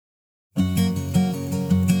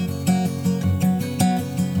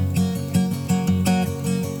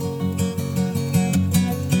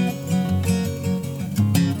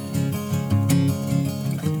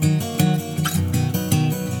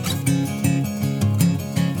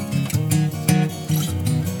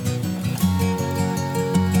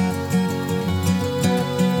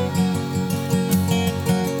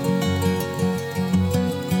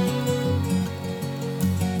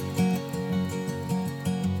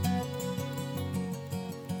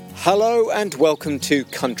Hello and welcome to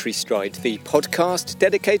Countrystride, the podcast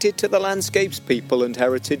dedicated to the landscapes, people and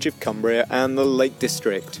heritage of Cumbria and the Lake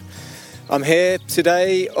District. I'm here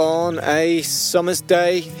today on a summer's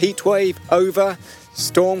day, heatwave over,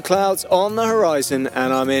 storm clouds on the horizon,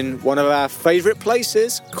 and I'm in one of our favourite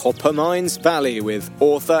places, Copper Mines Valley, with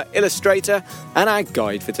author, illustrator and our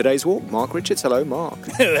guide for today's walk, Mark Richards. Hello, Mark.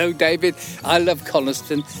 Hello, David. I love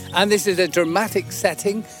Coniston, and this is a dramatic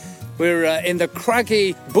setting. We're in the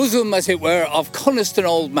craggy bosom, as it were, of Coniston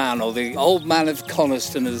Old Man, or the Old Man of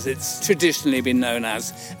Coniston, as it's traditionally been known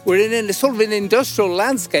as. We're in a sort of an industrial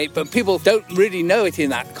landscape, but people don't really know it in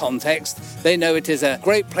that context. They know it as a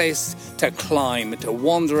great place to climb, to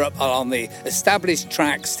wander up along the established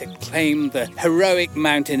tracks, to claim the heroic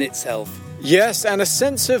mountain itself. Yes, and a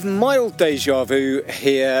sense of mild déjà vu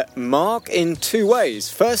here, Mark, in two ways.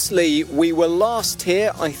 Firstly, we were last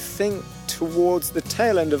here, I think, towards the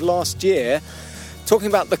tail end of last year, talking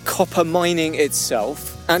about the copper mining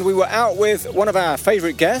itself, and we were out with one of our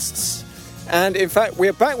favourite guests, and in fact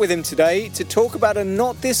we're back with him today to talk about a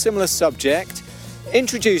not dissimilar subject,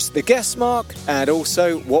 introduce the guest, Mark, and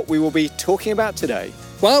also what we will be talking about today.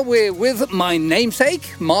 Well, we're with my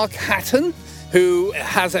namesake, Mark Hatton, who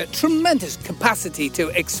has a tremendous capacity to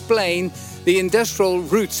explain the industrial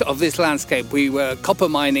roots of this landscape. We were copper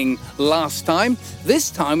mining last time. This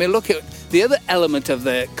time we'll look at the other element of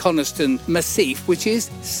the Coniston Massif, which is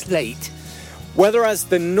slate. Whereas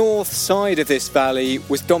the north side of this valley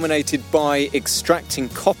was dominated by extracting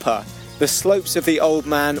copper, the slopes of the Old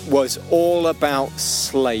Man was all about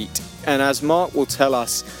slate. And as Mark will tell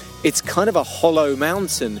us, it's kind of a hollow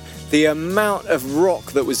mountain. The amount of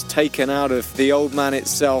rock that was taken out of the Old Man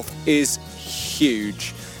itself is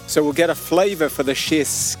huge. So we'll get a flavour for the sheer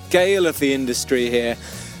scale of the industry here.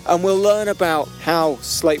 And we'll learn about how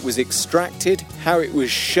slate was extracted, how it was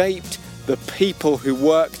shaped, the people who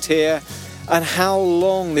worked here, and how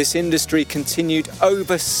long this industry continued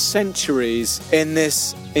over centuries in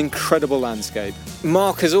this incredible landscape.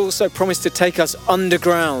 Mark has also promised to take us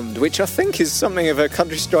underground, which I think is something of a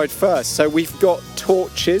Countrystride first. So we've got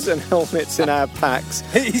torches and helmets in our packs.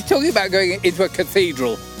 He's talking about going into a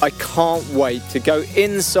cathedral. I can't wait to go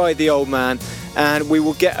inside the Old Man, and we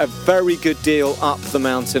will get a very good deal up the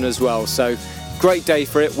mountain as well. So great day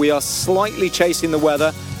for it. We are slightly chasing the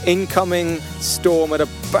weather. Incoming storm at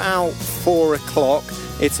about 4 o'clock.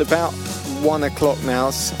 It's about 1 o'clock now,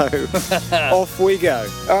 so off we go.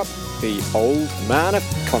 Up the Old Man of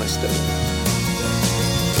Coniston.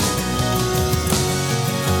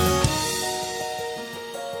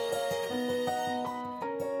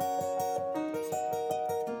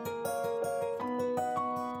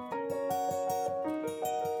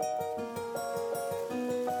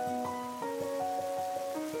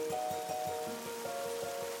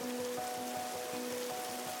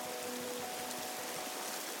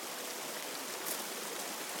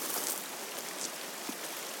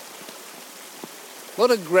 What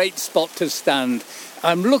a great spot to stand.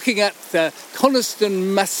 I'm looking at the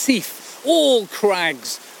Coniston Massif, all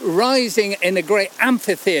crags rising in a great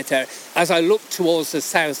amphitheatre as I look towards the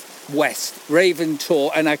southwest, Raven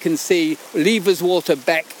Tor, and I can see Leverswater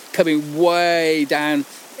Beck coming way down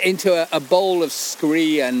into a bowl of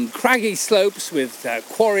scree and craggy slopes with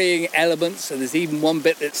quarrying elements, and there's even one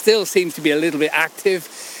bit that still seems to be a little bit active.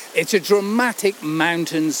 It's a dramatic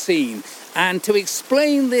mountain scene. And to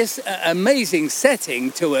explain this amazing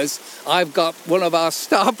setting to us, I've got one of our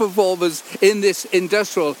star performers in this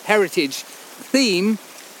industrial heritage theme,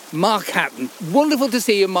 Mark Hatton. Wonderful to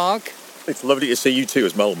see you, Mark. It's lovely to see you too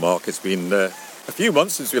as well, Mark. It's been a few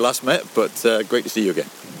months since we last met, but great to see you again.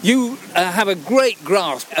 You have a great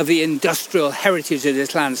grasp of the industrial heritage of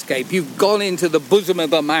this landscape. You've gone into the bosom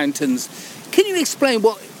of the mountains. Can you explain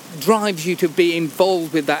what drives you to be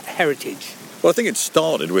involved with that heritage? Well, I think it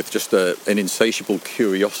started with just an insatiable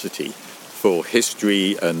curiosity for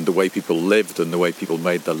history and the way people lived and the way people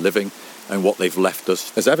made their living and what they've left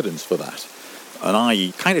us as evidence for that. And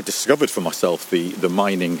I kind of discovered for myself the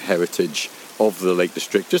mining heritage of the Lake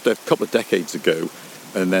District just a couple of decades ago,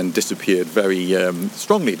 and then disappeared very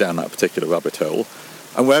strongly down that particular rabbit hole.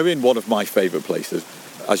 And we're in one of my favourite places.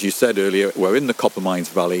 As you said earlier, we're in the Copper Mines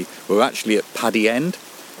Valley. We're actually at Paddy End,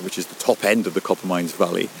 which is the top end of the Copper Mines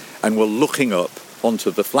Valley, and we're looking up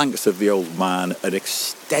onto the flanks of the Old Man, an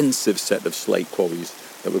extensive set of slate quarries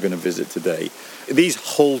that we're going to visit today. These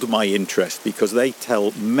hold my interest because they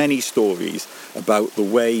tell many stories about the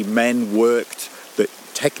way men worked, the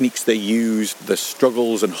techniques they used, the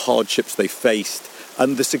struggles and hardships they faced,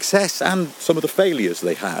 and the success and some of the failures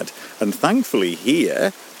they had. And thankfully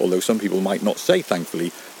here, although some people might not say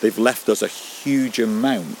thankfully, they've left us a huge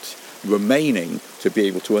amount remaining to be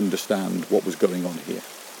able to understand what was going on here.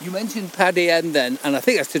 You mentioned Paddy End then, and I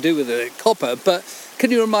think that's to do with the copper, but can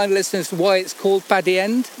you remind listeners why it's called Paddy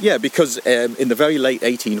End? Yeah, because in the very late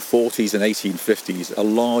 1840s and 1850s, a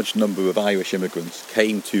large number of Irish immigrants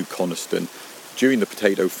came to Coniston. During the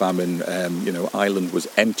potato famine, Ireland was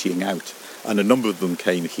emptying out, and a number of them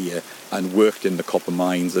came here and worked in the copper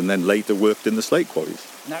mines and then later worked in the slate quarries.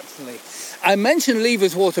 Naturally. I mentioned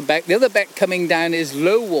Lever's Water Beck. The other beck coming down is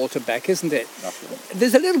Low Water Beck, isn't it? Naturally.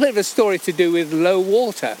 There's a little bit of a story to do with low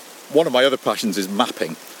water. One of my other passions is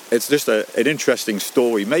mapping. It's just an interesting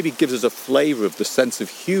story. Maybe gives us a flavour of the sense of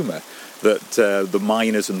humour that the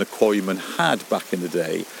miners and the quarrymen had back in the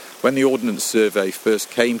day. When the Ordnance Survey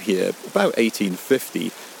first came here, about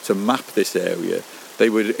 1850, to map this area, they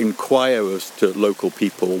would inquire as to local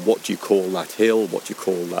people, what do you call that hill, what do you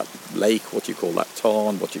call that lake, what do you call that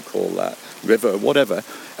tarn, what do you call that river, whatever.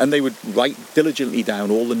 And they would write diligently down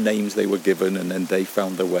all the names they were given, and then they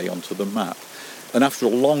found their way onto the map. And after a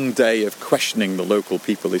long day of questioning the local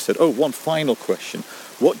people, they said, one final question.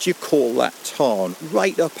 What do you call that tarn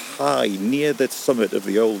right up high near the summit of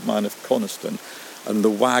the Old Man of Coniston? And the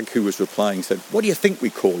wag who was replying said, what do you think we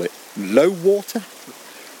call it? Low water?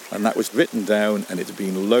 And that was written down, and it's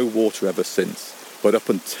been low water ever since. But up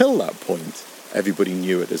until that point, everybody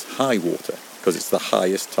knew it as high water, because it's the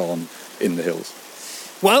highest tarn in the hills.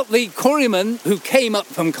 Well, the quarrymen who came up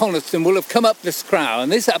from Coniston will have come up the Scrow,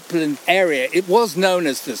 and this upland area, it was known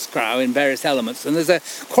as the Scrow in various elements, and there's a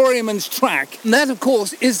quarryman's track, and that, of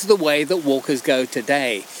course, is the way that walkers go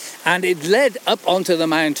today. And it led up onto the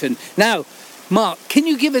mountain. Now, Mark, can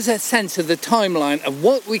you give us a sense of the timeline of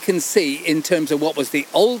what we can see in terms of what was the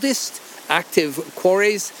oldest active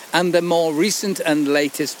quarries and the more recent and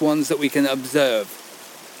latest ones that we can observe?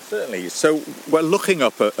 Certainly. So we're looking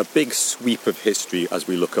up a big sweep of history as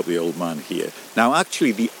we look up the Old Man here. Now,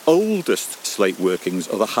 actually, the oldest slate workings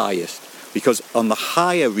are the highest, because on the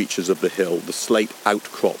higher reaches of the hill, the slate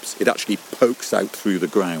outcrops. It actually pokes out through the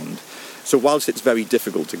ground. So whilst it's very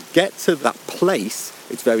difficult to get to that place,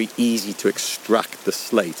 it's very easy to extract the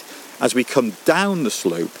slate. As we come down the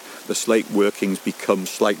slope, the slate workings become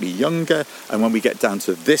slightly younger, and when we get down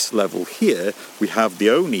to this level here, we have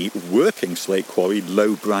the only working slate quarry,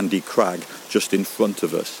 Low Brandy Crag, just in front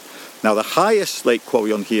of us. Now, the highest slate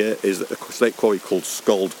quarry on here is a slate quarry called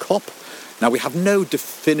Scald Cop. Now, we have no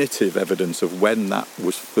definitive evidence of when that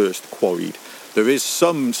was first quarried. There is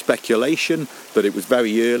some speculation that it was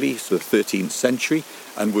very early, so the 13th century,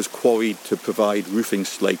 and was quarried to provide roofing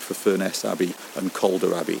slate for Furness Abbey and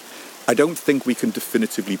Calder Abbey. I don't think we can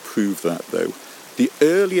definitively prove that, though. The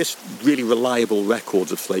earliest really reliable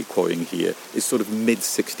records of slate quarrying here is sort of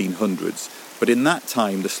mid-1600s. But in that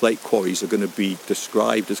time, the slate quarries are going to be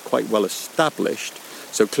described as quite well established.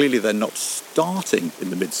 So clearly they're not starting in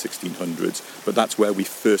the mid-1600s, but that's where we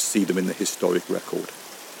first see them in the historic record.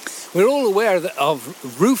 We're all aware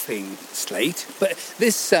of roofing slate, but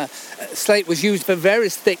this slate was used for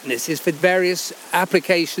various thicknesses, for various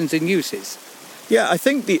applications and uses. Yeah, I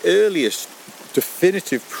think the earliest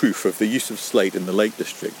definitive proof of the use of slate in the Lake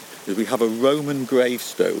District is we have a Roman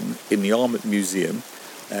gravestone in the Armoured Museum,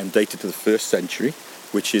 dated to the 1st century,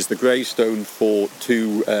 which is the gravestone for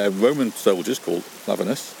two Roman soldiers called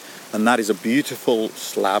Flavinus, and that is a beautiful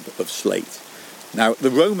slab of slate. Now, the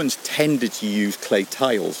Romans tended to use clay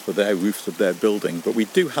tiles for their roofs of their building, but we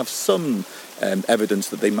do have some evidence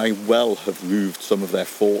that they may well have roofed some of their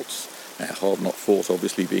forts, Hardknott Fort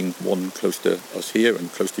obviously being one close to us here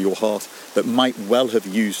and close to your heart, that might well have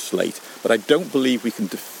used slate. But I don't believe we can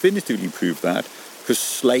definitively prove that, because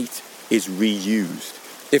slate is reused.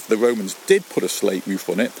 If the Romans did put a slate roof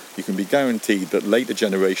on it, you can be guaranteed that later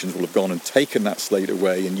generations will have gone and taken that slate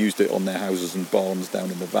away and used it on their houses and barns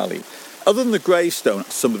down in the valley. Other than the gravestone,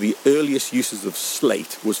 some of the earliest uses of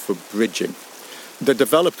slate was for bridging. They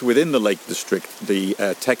developed within the Lake District the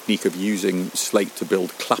technique of using slate to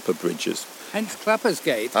build clapper bridges. Hence Clapper's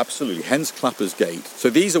Gate. Absolutely, hence Clapper's Gate.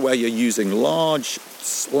 So these are where you're using large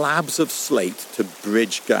slabs of slate to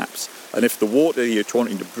bridge gaps. And if the water you're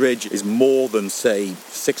trying to bridge is more than, say,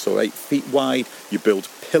 6 or 8 feet wide, you build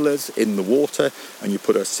pillars in the water and you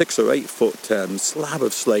put a 6 or 8 foot slab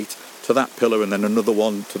of slate to that pillar, and then another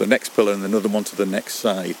one to the next pillar, and another one to the next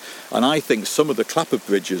side. And I think some of the clapper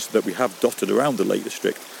bridges that we have dotted around the Lake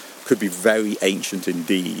District could be very ancient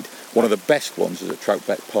indeed. One of the best ones is at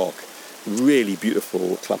Troutbeck Park. Really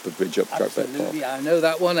beautiful clapper bridge up Troutbeck Park. Yeah, I know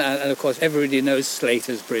that one, and of course everybody knows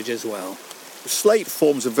Slater's Bridge as well. Slate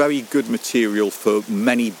forms a very good material for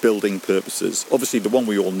many building purposes. Obviously, the one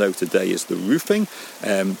we all know today is the roofing,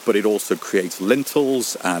 but it also creates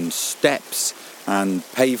lintels and steps and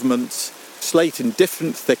pavements. Slate in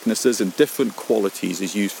different thicknesses and different qualities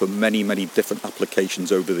is used for many, many different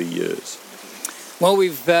applications over the years. Well,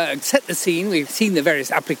 we've set the scene. We've seen the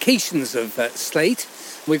various applications of slate.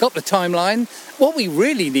 We've got the timeline. What we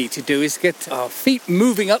really need to do is get our feet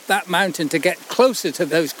moving up that mountain to get closer to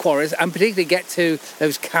those quarries and particularly get to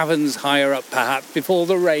those caverns higher up, perhaps, before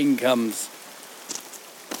the rain comes.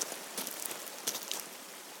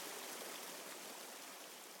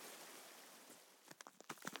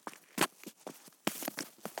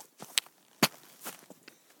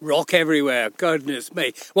 Rock everywhere, goodness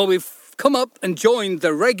me. Well, we've come up and joined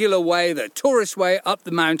the regular way, the tourist way up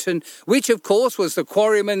the mountain, which of course was the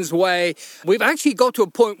quarryman's way. We've actually got to a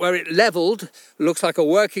point where it levelled, looks like a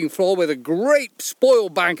working floor with a great spoil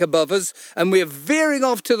bank above us, and we're veering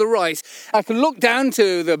off to the right. I can look down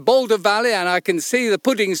to the Boulder Valley and I can see the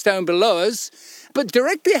pudding stone below us, but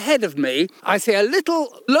directly ahead of me I see a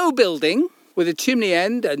little low building with a chimney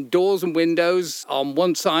end and doors and windows on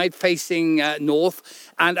one side facing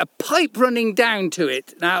north, and a pipe running down to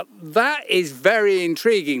it. Now, that is very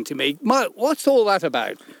intriguing to me. Mark, what's all that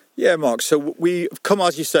about? Yeah, Mark, so we've come,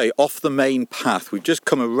 as you say, off the main path. We've just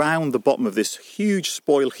come around the bottom of this huge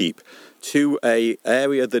spoil heap to an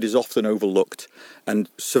area that is often overlooked. And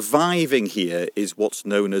surviving here is what's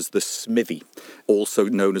known as the smithy, also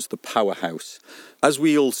known as the powerhouse. As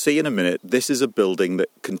we'll see in a minute, this is a building that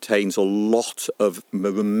contains a lot of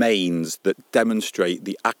remains that demonstrate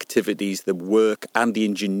the activities, the work and the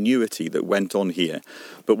ingenuity that went on here.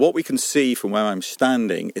 But what we can see from where I'm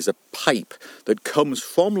standing is a pipe that comes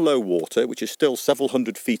from low water, which is still several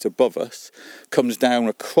hundred feet above us, comes down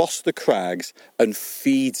across the crags and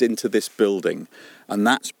feeds into this building. And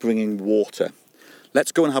that's bringing water.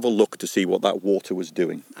 Let's go and have a look to see what that water was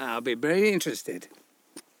doing. I'll be very interested.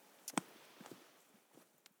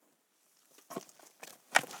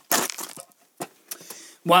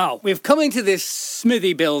 Wow, we've come into this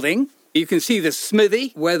smithy building. You can see the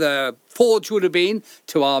smithy where the forge would have been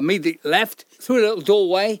to our immediate left. Through a little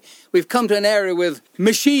doorway, we've come to an area with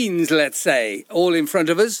machines, let's say, all in front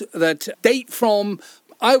of us that date from,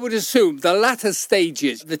 I would assume, the latter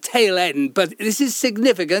stages, the tail end. But this is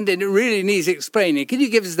significant and it really needs explaining. Can you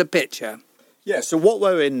give us the picture? Yeah, so what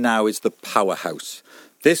we're in now is the powerhouse.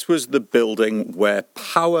 This was the building where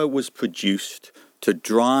power was produced to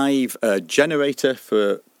drive a generator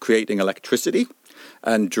for creating electricity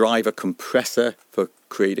and drive a compressor for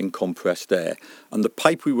creating compressed air. And the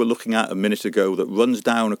pipe we were looking at a minute ago that runs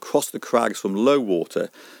down across the crags from low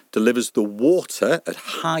water delivers the water at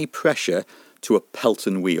high pressure to a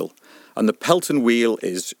Pelton wheel. And the Pelton wheel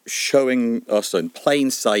is showing us in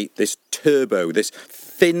plain sight this turbo, this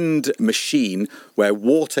finned machine where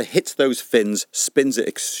water hits those fins, spins it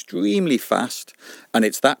extremely fast, and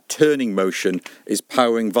it's that turning motion is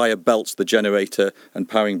powering via belts the generator and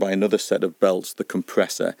powering by another set of belts the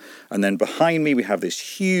compressor. And then behind me we have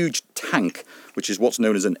this huge tank, which is what's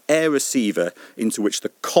known as an air receiver, into which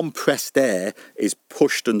the compressed air is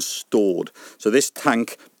pushed and stored. So this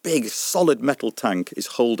tank, big solid metal tank, is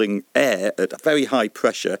holding air at a very high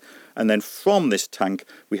pressure, and then from this tank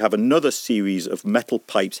we have another series of metal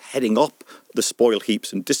pipes heading up the spoil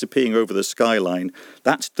heaps and disappearing over the skyline.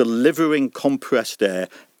 That's delivering compressed air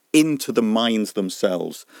into the mines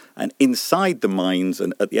themselves. And inside the mines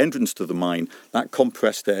and at the entrance to the mine, that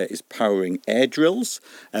compressed air is powering air drills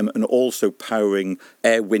and also powering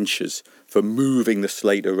air winches for moving the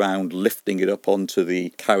slate around, lifting it up onto the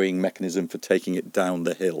carrying mechanism for taking it down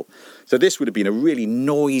the hill. So this would have been a really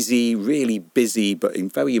noisy, really busy, but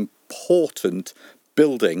very important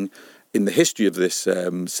building in the history of this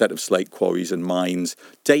set of slate quarries and mines,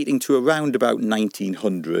 dating to around about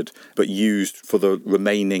 1900, but used for the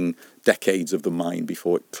remaining decades of the mine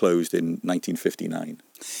before it closed in 1959.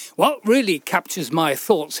 What really captures my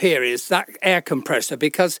thoughts here is that air compressor,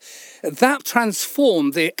 because that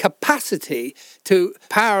transformed the capacity to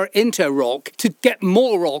power into rock to get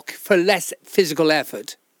more rock for less physical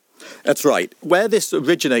effort. That's right. Where this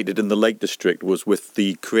originated in the Lake District was with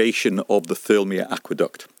the creation of the Thirlmere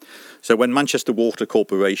Aqueduct. So when Manchester Water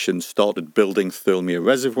Corporation started building Thirlmere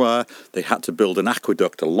Reservoir, they had to build an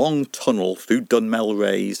aqueduct, a long tunnel through Dunmel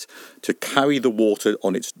Raise to carry the water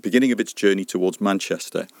on its beginning of its journey towards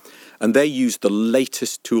Manchester. And they used the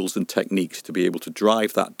latest tools and techniques to be able to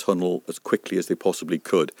drive that tunnel as quickly as they possibly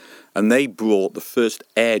could. And they brought the first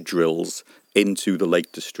air drills into the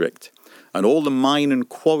Lake District. And all the mine and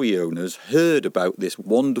quarry owners heard about this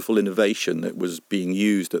wonderful innovation that was being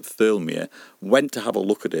used at Thirlmere, went to have a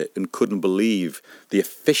look at it and couldn't believe the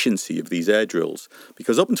efficiency of these air drills.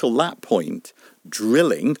 Because up until that point,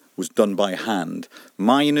 drilling was done by hand.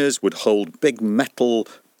 Miners would hold big metal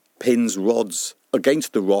pins, rods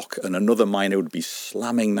against the rock, and another miner would be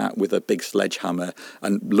slamming that with a big sledgehammer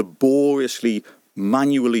and laboriously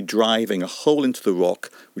manually driving a hole into the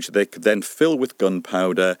rock, which they could then fill with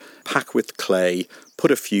gunpowder, pack with clay,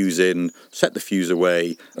 put a fuse in, set the fuse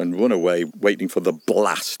away, and run away, waiting for the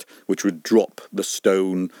blast, which would drop the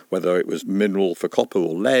stone, whether it was mineral for copper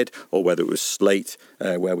or lead, or whether it was slate,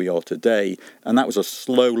 where we are today. And that was a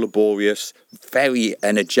slow, laborious, very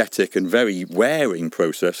energetic and very wearing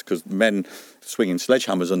process, because men swinging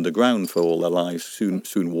sledgehammers underground for all their lives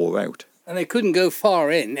soon wore out. And they couldn't go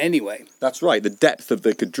far in anyway. That's right. The depth that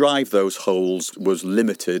they could drive those holes was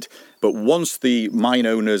limited. But once the mine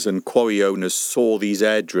owners and quarry owners saw these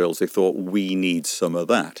air drills, they thought, we need some of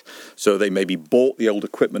that. So they maybe bought the old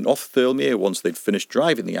equipment off Thirlmere once they'd finished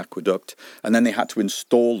driving the aqueduct, and then they had to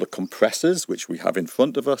install the compressors, which we have in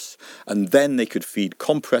front of us, and then they could feed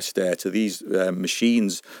compressed air to these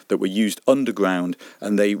machines that were used underground,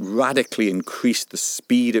 and they radically increased the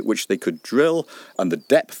speed at which they could drill and the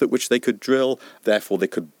depth at which they could drill. Therefore, they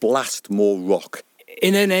could blast more rock.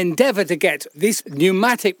 In an endeavour to get this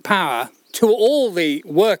pneumatic power to all the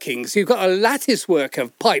workings, you've got a lattice work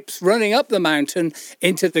of pipes running up the mountain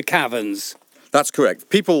into the caverns. That's correct.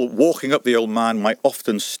 People walking up the Old Man might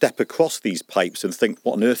often step across these pipes and think,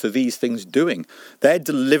 what on earth are these things doing? They're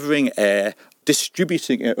delivering air,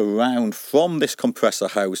 distributing it around from this compressor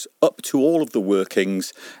house up to all of the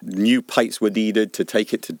workings. New pipes were needed to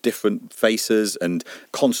take it to different faces and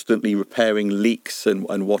constantly repairing leaks and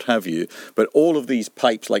what have you. But all of these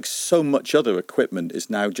pipes, like so much other equipment, is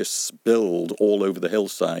now just spilled all over the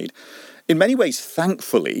hillside. In many ways,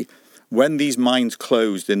 thankfully, when these mines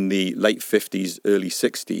closed in the late 50s, early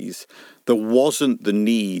 60s, there wasn't the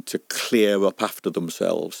need to clear up after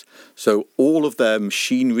themselves. So all of their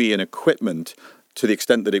machinery and equipment, to the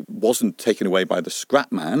extent that it wasn't taken away by the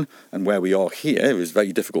scrap man, and where we are here is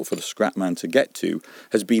very difficult for the scrap man to get to,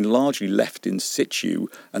 has been largely left in situ,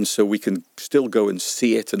 and so we can still go and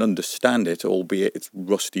see it and understand it, albeit its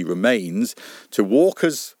rusty remains. To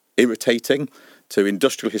walkers, irritating. To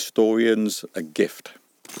industrial historians, a gift.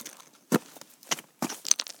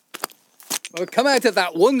 We'll come out of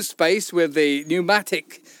that one space with the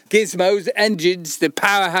pneumatic gizmos, engines, the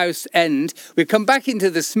powerhouse end. We come back into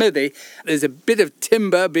the smithy. There's a bit of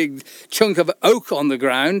timber, big chunk of oak on the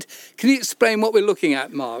ground. Can you explain what we're looking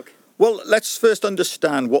at, Mark? Well, let's first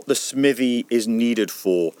understand what the smithy is needed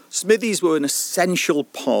for. Smithies were an essential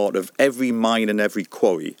part of every mine and every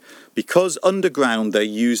quarry. Because underground they're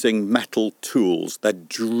using metal tools, they're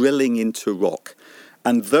drilling into rock.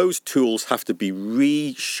 And those tools have to be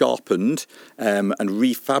re-sharpened and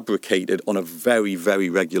refabricated on a very, very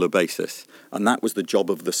regular basis. And that was the job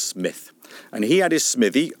of the smith. And he had his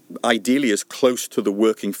smithy, ideally as close to the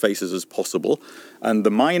working faces as possible. And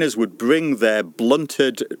the miners would bring their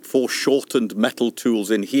blunted, foreshortened metal tools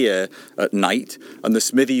in here at night. And the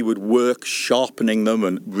smithy would work sharpening them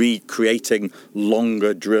and recreating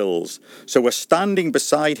longer drills. So we're standing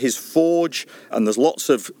beside his forge, and there's lots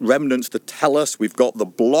of remnants to tell us. We've got the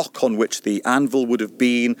block on which the anvil would have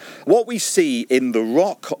been. What we see in the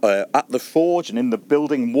rock at the forge and in the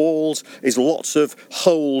building walls is lots of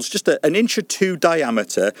holes, just an inch or two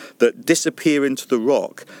diameter, that disappear into the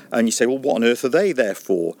rock. And you say, well, what on earth are they there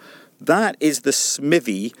for? That is the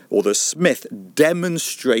smithy, or the smith,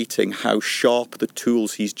 demonstrating how sharp the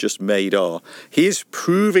tools he's just made are. He is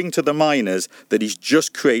proving to the miners that he's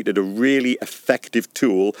just created a really effective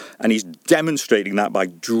tool, and he's demonstrating that by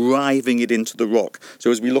driving it into the rock.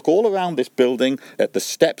 So as we look all around this building, at the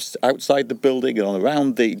steps outside the building and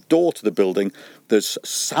around the door to the building, there's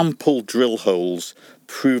sample drill holes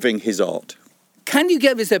proving his art. Can you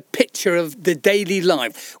give us a picture of the daily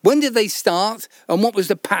life? When did they start, and what was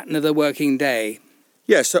the pattern of the working day?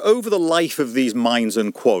 Yeah, so over the life of these mines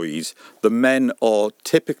and quarries, the men are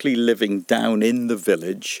typically living down in the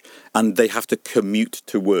village, and they have to commute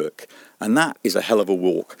to work. And that is a hell of a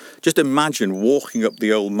walk. Just imagine walking up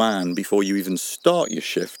the Old Man before you even start your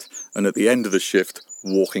shift, and at the end of the shift,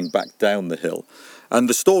 walking back down the hill. And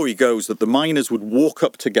the story goes that the miners would walk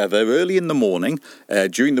up together early in the morning.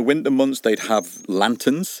 During the winter months, they'd have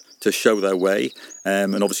lanterns to show their way.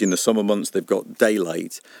 And obviously in the summer months, they've got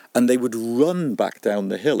daylight. And they would run back down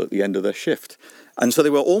the hill at the end of their shift. And so they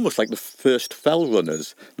were almost like the first fell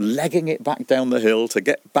runners, legging it back down the hill to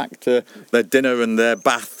get back to their dinner and their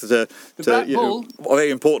bath.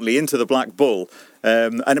 Very importantly, into the Black Bull.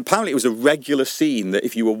 And apparently it was a regular scene that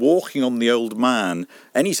if you were walking on the Old Man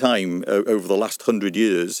any time over the last 100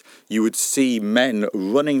 years, you would see men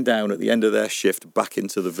running down at the end of their shift back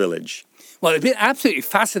into the village. Well, it's been absolutely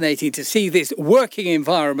fascinating to see this working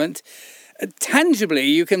environment. tangibly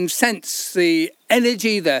you can sense the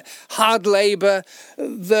energy, the hard labour,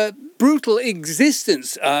 the brutal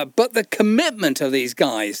existence, but the commitment of these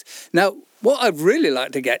guys. Now, what I'd really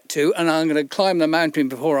like to get to, and I'm going to climb the mountain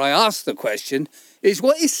before I ask the question, is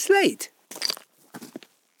what is slate?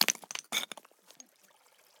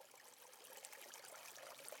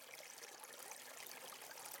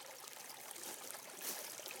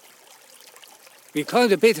 We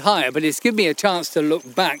climbed a bit higher, but it's given me a chance to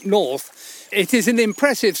look back north. It is an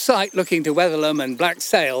impressive sight looking to Weatherlam and Black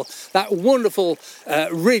Sail, that wonderful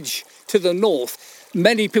ridge to the north.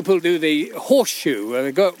 Many people do the horseshoe, where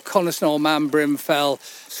they go up Coniston, Old Man, Brimfell,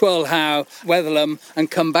 Swirlhow, Weatherlam,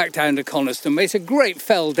 and come back down to Coniston. It's a great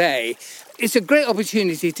fell day. It's a great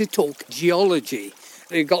opportunity to talk geology.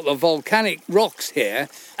 You've got the volcanic rocks here.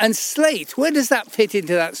 And slate, where does that fit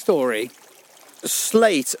into that story?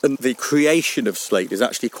 Slate and the creation of slate is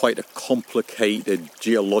actually quite a complicated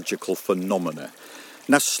geological phenomena.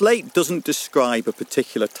 Now, slate doesn't describe a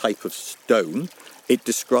particular type of stone. It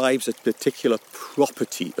describes a particular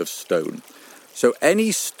property of stone. So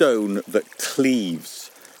any stone that cleaves,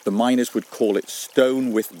 the miners would call it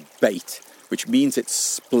stone with bait, which means it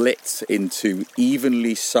splits into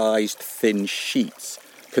evenly sized thin sheets,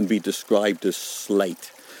 can be described as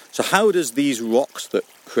slate. So how does these rocks that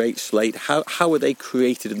create slate, how are they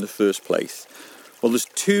created in the first place? Well, there's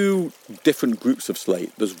two different groups of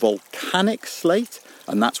slate. There's volcanic slate,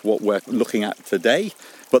 and that's what we're looking at today.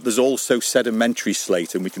 But there's also sedimentary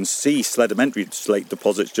slate, and we can see sedimentary slate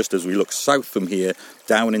deposits just as we look south from here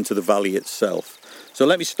down into the valley itself. So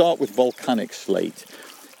let me start with volcanic slate.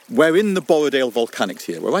 We're in the Borrowdale Volcanics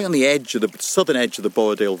here. We're right on the edge of the southern edge of the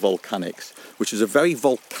Borrowdale Volcanics, which is a very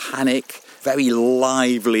volcanic, very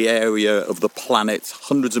lively area of the planet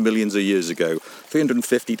hundreds of millions of years ago,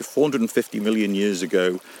 350 to 450 million years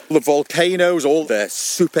ago. The volcanoes, all their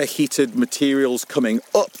superheated materials coming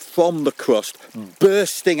up from the crust,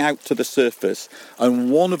 bursting out to the surface.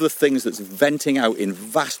 And one of the things that's venting out in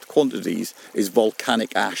vast quantities is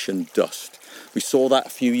volcanic ash and dust. We saw that a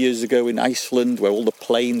few years ago in Iceland, where all the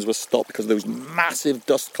planes were stopped because of those massive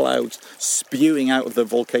dust clouds spewing out of the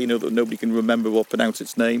volcano that nobody can remember or pronounce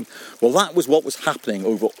its name. Well, that was what was happening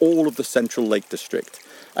over all of the Central Lake District.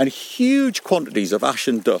 And huge quantities of ash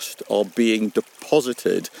and dust are being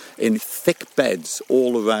deposited in thick beds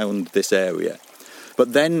all around this area.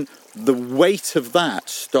 But then the weight of that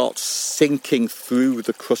starts sinking through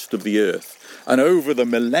the crust of the earth. And over the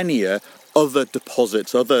millennia, other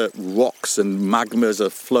deposits, other rocks and magmas are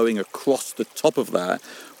flowing across the top of that,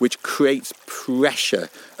 which creates pressure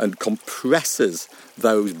and compresses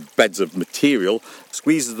those beds of material,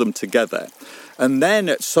 squeezes them together. And then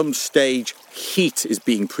at some stage, heat is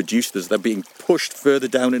being produced as they're being pushed further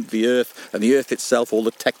down into the earth, and the earth itself, all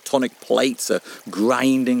the tectonic plates are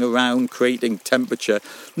grinding around, creating temperature.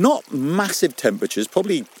 Not massive temperatures,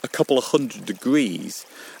 probably a couple of 100 degrees.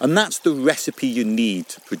 And that's the recipe you need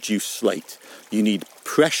to produce slate. You need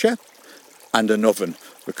pressure and an oven,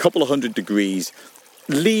 a couple of 100 degrees.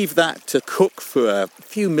 Leave that to cook for a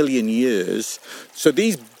few million years. So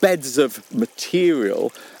these beds of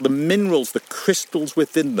material, the minerals, the crystals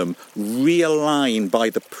within them, realign by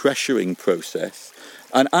the pressuring process.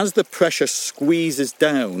 And as the pressure squeezes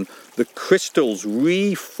down, the crystals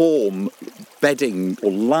reform bedding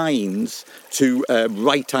or lines to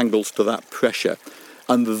right angles to that pressure.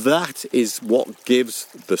 And that is what gives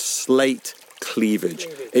the slate cleavage.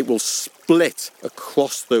 It will split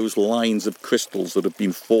across those lines of crystals that have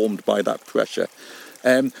been formed by that pressure.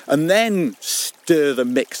 And then stir the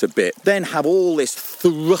mix a bit. Then have all this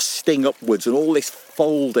thrusting upwards and all this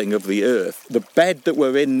folding of the earth. The bed that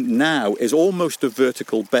we're in now is almost a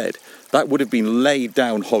vertical bed. That would have been laid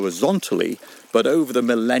down horizontally, but over the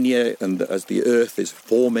millennia and as the earth is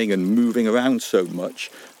forming and moving around so much,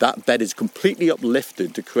 that bed is completely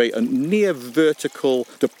uplifted to create a near vertical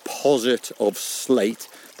deposit of slate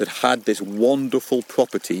that had this wonderful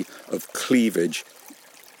property of cleavage.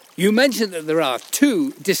 You mentioned that there are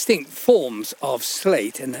two distinct forms of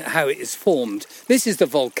slate and how it is formed. This is the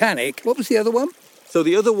volcanic. What was the other one? So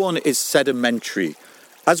the other one is sedimentary.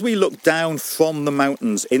 As we look down from the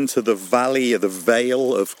mountains into the valley of the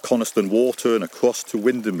Vale of Coniston Water and across to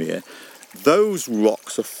Windermere, those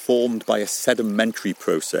rocks are formed by a sedimentary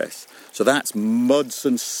process. So that's muds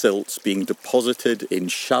and silts being deposited in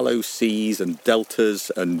shallow seas and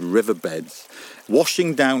deltas and riverbeds,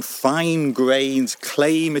 washing down fine grains,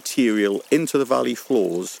 clay material into the valley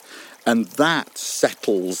floors, and that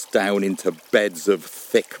settles down into beds of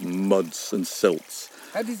thick muds and silts.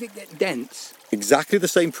 How does it get dense? Exactly the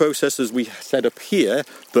same process as we set up here,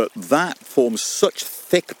 but that forms such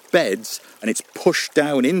thick beds, and it's pushed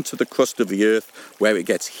down into the crust of the earth where it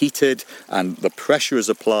gets heated and the pressure is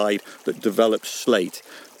applied that develops slate.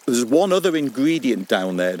 There's one other ingredient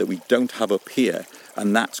down there that we don't have up here,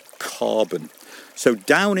 and that's carbon. So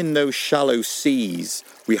down in those shallow seas,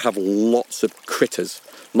 we have lots of critters,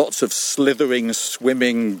 lots of slithering,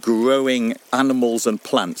 swimming, growing animals and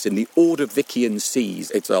plants. In the Ordovician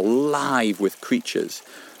seas, it's alive with creatures.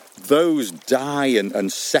 Those die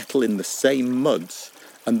and settle in the same muds,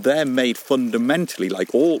 and they're made fundamentally,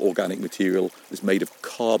 like all organic material, is made of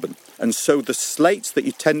carbon. And so the slates that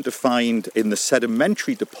you tend to find in the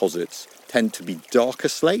sedimentary deposits tend to be darker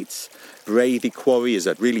slates. Brady Quarry is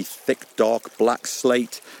a really thick, dark black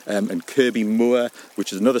slate, and Kirby Moor,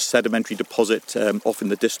 which is another sedimentary deposit off in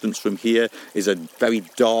the distance from here, is a very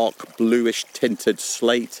dark, bluish tinted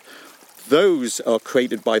slate. Those are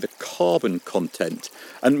created by the carbon content,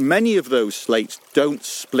 and many of those slates don't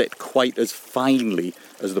split quite as finely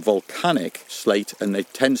as the volcanic slate, and they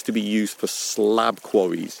tend to be used for slab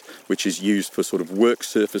quarries, which is used for sort of work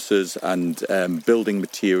surfaces and building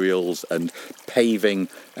materials and paving,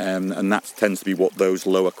 and that tends to be what those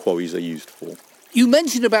lower quarries are used for. You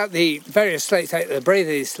mentioned about the various slates, like the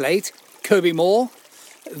Brady slate, Kirby Moor.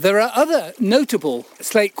 There are other notable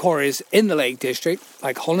slate quarries in the Lake District,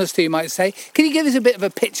 like Coniston, you might say. Can you give us a bit of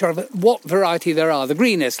a picture of what variety there are, the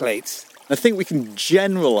greener slates? I think we can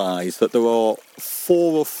generalise that there are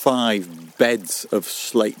 4 or 5 beds of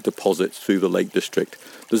slate deposits through the Lake District.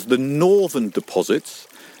 There's the northern deposits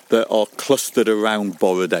that are clustered around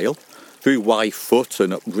Borrowdale, through Wyfoot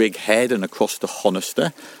and up Rig Head and across to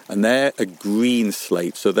Honister, and they're a green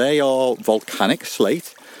slate. So they are volcanic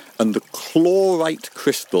slate, and the chlorite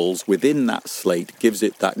crystals within that slate gives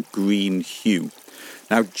it that green hue.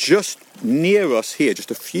 Now, just near us here,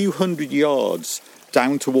 just a few hundred yards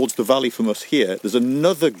down towards the valley from us here, there's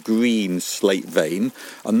another green slate vein,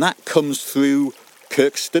 and that comes through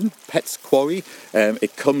Kirkston, Pet's Quarry.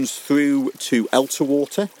 It comes through to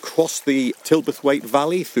Elterwater, across the Tilberthwaite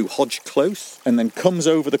Valley through Hodge Close, and then comes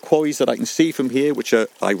over the quarries that I can see from here, which are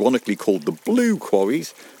ironically called the Blue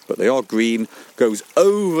Quarries, but they are green, goes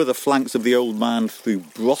over the flanks of the Old Man through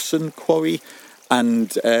Brosson Quarry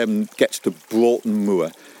and gets to Broughton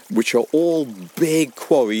Moor, which are all big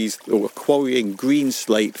quarries that were quarrying green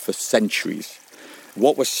slate for centuries.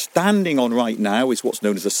 What we're standing on right now is what's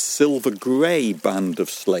known as a silver grey band of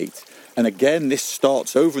slate. And again, this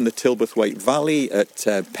starts over in the Tilberthwaite Valley at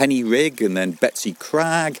Penny Rig and then Betsy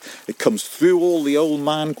Crag. It comes through all the Old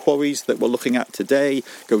Man quarries that we're looking at today,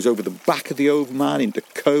 goes over the back of the Old Man into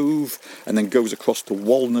Cove, and then goes across to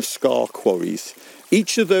Walner Scar quarries.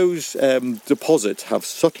 Each of those deposits have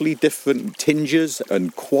subtly different tinges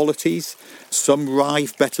and qualities. Some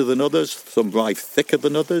rive better than others, some rive thicker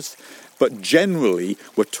than others. But generally,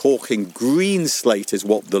 we're talking green slate is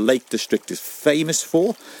what the Lake District is famous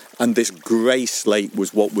for, and this grey slate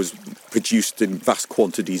was what was produced in vast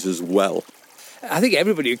quantities as well. I think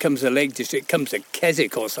everybody who comes to the Lake District comes to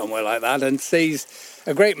Keswick or somewhere like that and sees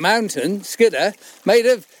a great mountain, Skidder, made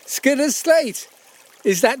of Skidder slate.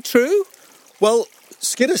 Is that true? Well,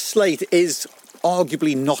 Skidder slate is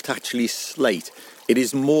arguably not actually slate. It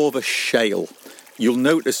is more of a shale. You'll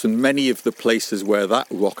notice in many of the places where that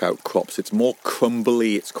rock outcrops, it's more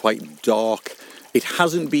crumbly, it's quite dark. It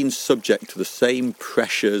hasn't been subject to the same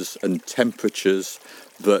pressures and temperatures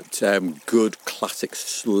that good classic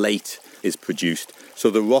slate is produced.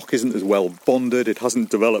 So the rock isn't as well bonded, it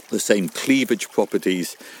hasn't developed the same cleavage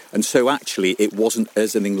properties, and so actually it wasn't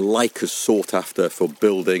anything like as sought after for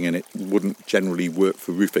building, and it wouldn't generally work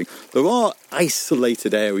for roofing. There are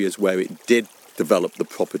isolated areas where it did develop the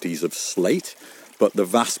properties of slate, but the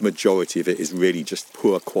vast majority of it is really just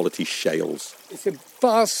poor quality shales. It's a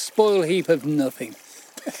vast spoil heap of nothing.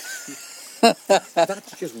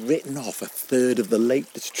 That's just written off a third of the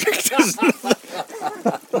Lake District, isn't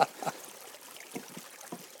it?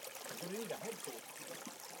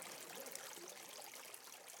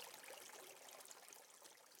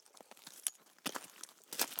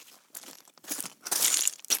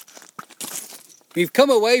 We've come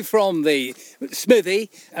away from the smithy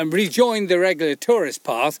and rejoined the regular tourist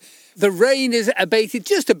path. The rain is abated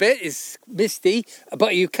just a bit, it's misty,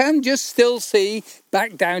 but you can just still see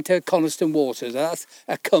back down to Coniston Waters. That's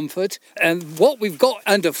a comfort. And what we've got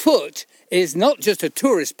underfoot is not just a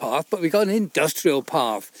tourist path, but we've got an industrial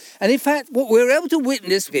path. And in fact, what we're able to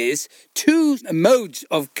witness is 2 modes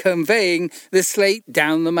of conveying the slate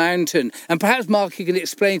down the mountain. And perhaps, Mark, you can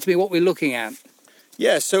explain to me what we're looking at.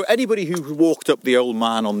 Yeah, so anybody who walked up the Old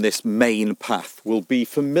Man on this main path will be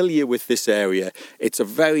familiar with this area. It's a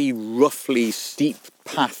very roughly steep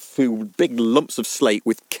path through big lumps of slate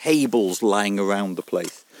with cables lying around the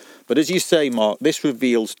place. But as you say, Mark, this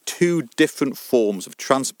reveals two different forms of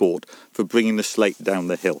transport for bringing the slate down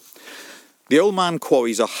the hill. The Old Man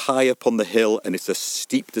quarries are high up on the hill and it's a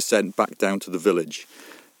steep descent back down to the village.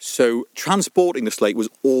 So transporting the slate was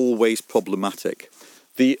always problematic.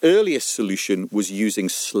 The earliest solution was using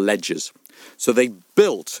sledges. So they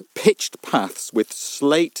built pitched paths with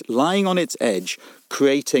slate lying on its edge,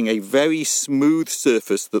 creating a very smooth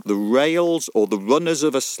surface that the rails or the runners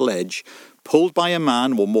of a sledge, pulled by a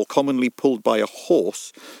man or more commonly pulled by a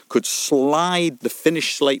horse, could slide the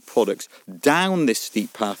finished slate products down this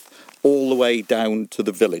steep path all the way down to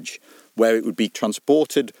the village, where it would be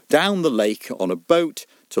transported down the lake on a boat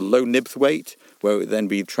to low nibthwaite, where it would then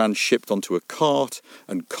be transshipped onto a cart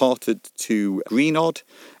and carted to Greenodd.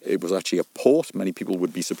 It was actually a port. Many people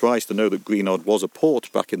would be surprised to know that Greenodd was a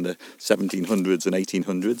port back in the 1700s and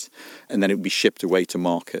 1800s, and then it would be shipped away to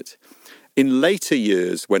market. In later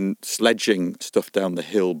years, when sledging stuff down the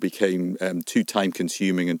hill became too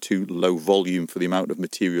time-consuming and too low volume for the amount of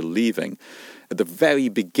material leaving, at the very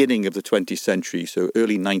beginning of the 20th century, so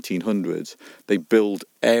early 1900s, they built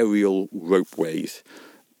aerial ropeways,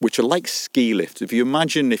 which are like ski lifts. If you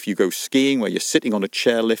imagine if you go skiing where you're sitting on a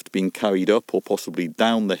chairlift being carried up or possibly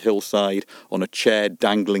down the hillside on a chair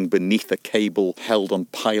dangling beneath a cable held on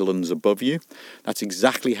pylons above you, that's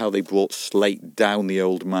exactly how they brought slate down the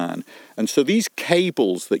Old Man. And so these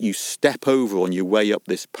cables that you step over on your way up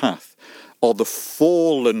this path are the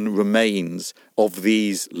fallen remains of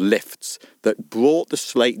these lifts that brought the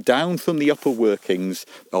slate down from the upper workings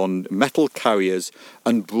on metal carriers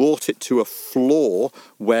and brought it to a floor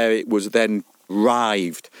where it was then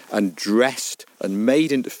rived and dressed and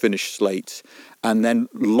made into finished slates. And then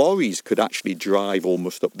lorries could actually drive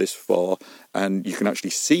almost up this far, and you can actually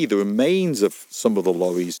see the remains of some of the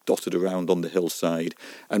lorries dotted around on the hillside.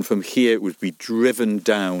 And from here it would be driven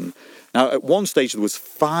down. Now, at one stage there was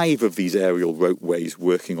 5 of these aerial ropeways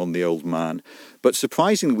working on the Old Man, but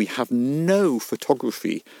surprisingly we have no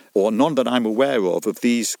photography, or none that I'm aware of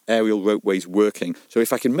these aerial ropeways working. So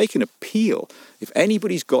if I can make an appeal, if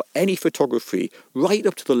anybody's got any photography, right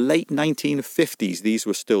up to the late 1950s, these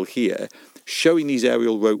were still here, showing these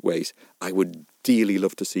aerial ropeways, I would dearly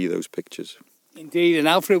love to see those pictures. Indeed, and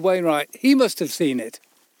Alfred Wainwright, he must have seen it.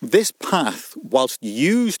 This path, whilst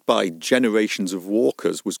used by generations of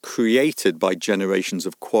walkers, was created by generations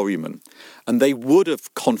of quarrymen, and they would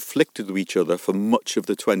have conflicted with each other for much of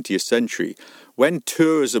the 20th century. When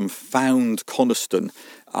tourism found Coniston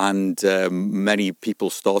and many people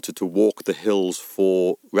started to walk the hills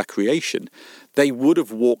for recreation, they would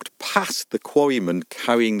have walked past the quarrymen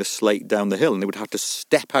carrying the slate down the hill, and they would have to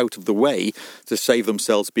step out of the way to save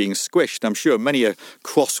themselves being squished. I'm sure many a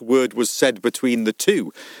cross word was said between the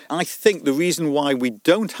two. I think the reason why we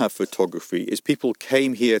don't have photography is people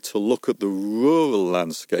came here to look at the rural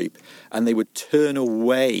landscape, and they would turn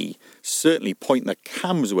away, certainly point their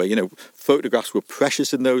cams away. You know, photographs were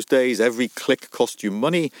precious in those days. Every click cost you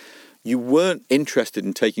money. You weren't interested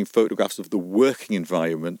in taking photographs of the working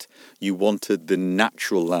environment. You wanted the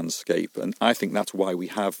natural landscape. And I think that's why we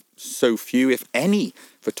have so few, if any,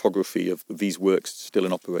 photography of these works still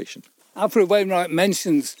in operation. Alfred Wainwright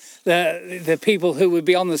mentions the people who would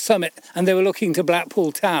be on the summit and they were looking to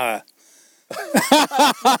Blackpool Tower.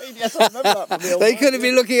 Yes, I remember that from the Old They Man, could have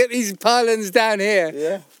been looking at these pylons down here.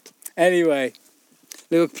 Yeah. Anyway,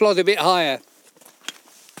 they would plod a bit higher.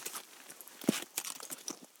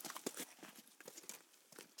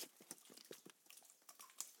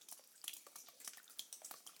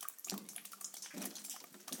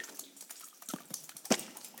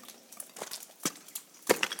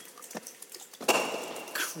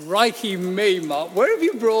 Crikey me, Mark, where have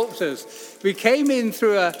you brought us? We came in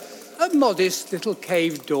through a modest little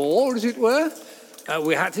cave door, as it were.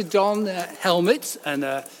 We had to don helmets and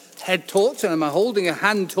a head torch, and I'm holding a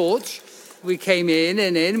hand torch. We came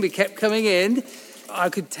in, we kept coming in. I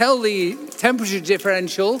could tell the temperature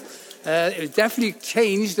differential. It was definitely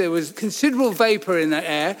changed. There was considerable vapour in the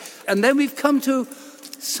air. And then we've come to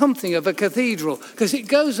something of a cathedral, because it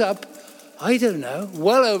goes up, I don't know,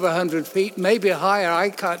 well over 100 feet, maybe higher, I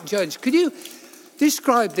can't judge. Could you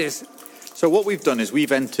describe this? So what we've done is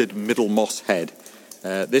we've entered Middlemoss Head.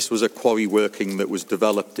 This was a quarry working that was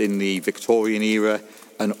developed in the Victorian era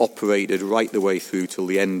and operated right the way through till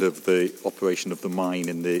the end of the operation of the mine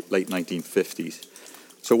in the late 1950s.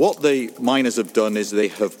 So what the miners have done is they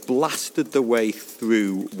have blasted the way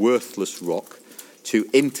through worthless rock to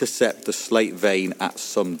intercept the slate vein at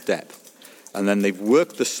some depth. And then they've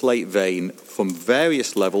worked the slate vein from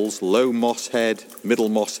various levels, low moss head, middle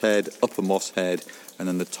moss head, upper moss head, and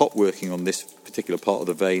then the top working on this particular part of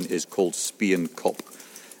the vein is called spion cop.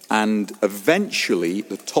 And eventually,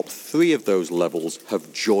 the top 3 of those levels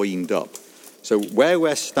have joined up. So where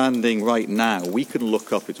we're standing right now, we can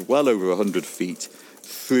look up, it's well over 100 feet,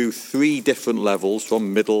 through 3 different levels,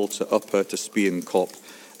 from middle to upper to spion cop.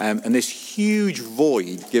 And this huge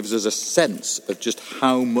void gives us a sense of just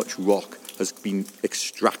how much rock has been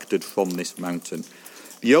extracted from this mountain.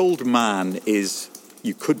 The Old Man is,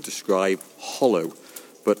 you could describe, hollow,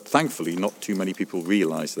 but thankfully not too many people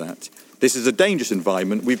realise that. This is a dangerous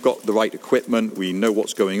environment. We've got the right equipment. We know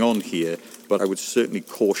what's going on here, but I would certainly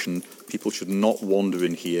caution people should not wander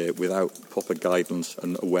in here without proper guidance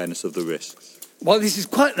and awareness of the risks. Well, this is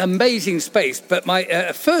quite an amazing space, but my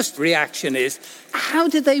first reaction is, how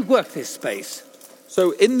did they work this space?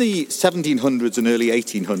 So in the 1700s and early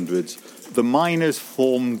 1800s, the miners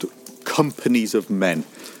formed companies of men.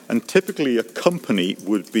 And typically a company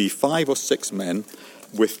would be 5 or 6 men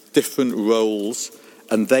with different roles,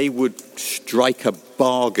 and they would strike a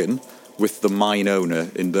bargain with the mine owner.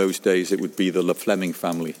 In those days, it would be the Le Fleming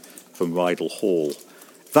family from Rydal Hall.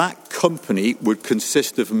 That company would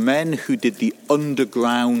consist of men who did the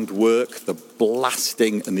underground work, the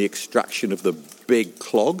blasting and the extraction of the big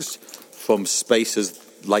clogs from spaces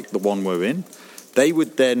like the one we're in. They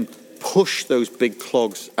would then push those big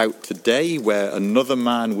clogs out to day, where another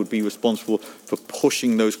man would be responsible for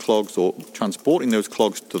pushing those clogs or transporting those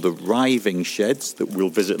clogs to the riving sheds that we'll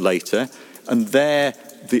visit later. And there,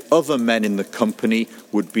 the other men in the company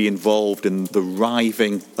would be involved in the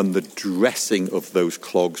riving and the dressing of those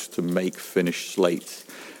clogs to make finished slates.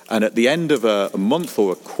 And at the end of a month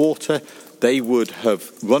or a quarter, they would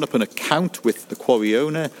have run up an account with the quarry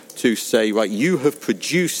owner to say, right, you have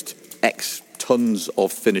produced X tons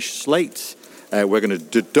of finished slates. We're going to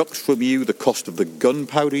deduct from you the cost of the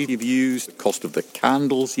gunpowder you've used, the cost of the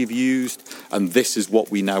candles you've used, and this is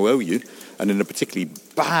what we now owe you. And in a particularly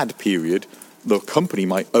bad period, the company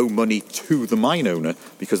might owe money to the mine owner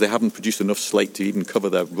because they haven't produced enough slate to even cover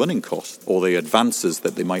their running costs or the advances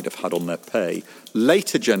that they might have had on their pay.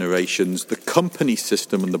 Later generations, the company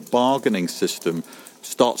system and the bargaining system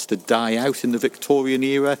starts to die out in the Victorian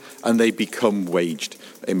era, and they become waged.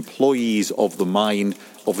 Employees of the mine,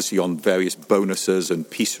 obviously on various bonuses and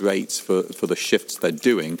piece rates for the shifts they're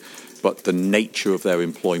doing, but the nature of their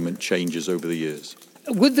employment changes over the years.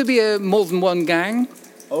 Would there be more than one gang?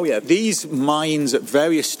 Oh, yeah. These mines at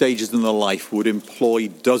various stages in their life would employ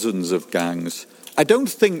dozens of gangs. I don't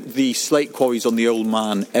think the slate quarries on the Old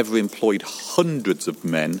Man ever employed hundreds of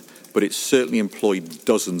men, but it certainly employed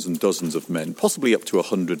dozens and dozens of men, possibly up to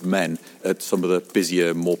 100 men at some of the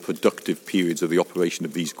busier, more productive periods of the operation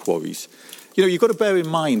of these quarries. You know, you've got to bear in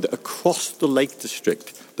mind that across the Lake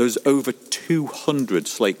District, there's over 200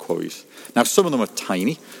 slate quarries. Now, some of them are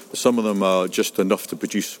tiny. Some of them are just enough to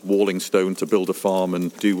produce walling stone to build a farm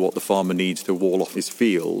and do what the farmer needs to wall off his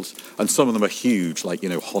fields. And some of them are huge, like,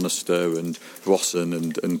 Honister and Rosson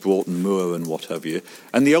and Broughton Moor and what have you.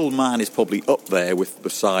 And the Old Man is probably up there with the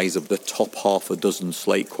size of the top half a dozen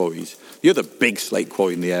slate quarries. The other big slate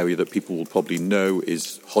quarry in the area that people will probably know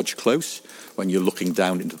is Hodge Close, when you're looking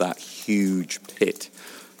down into that huge pit.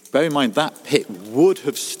 Bear in mind, that pit would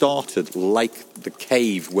have started like the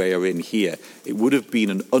cave we're in here. It would have been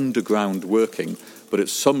an underground working, but at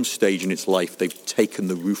some stage in its life, they've taken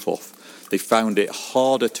the roof off. They found it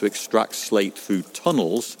harder to extract slate through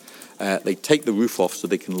tunnels. They take the roof off so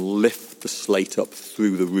they can lift the slate up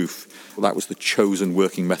through the roof. Well, that was the chosen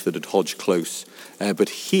working method at Hodge Close. But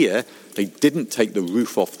here, they didn't take the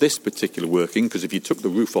roof off this particular working, because if you took the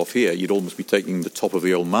roof off here, you'd almost be taking the top of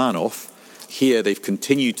the Old Man off. Here, they've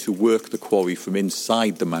continued to work the quarry from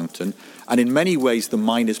inside the mountain, and in many ways, the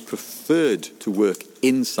miners preferred to work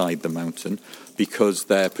inside the mountain because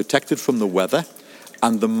they're protected from the weather,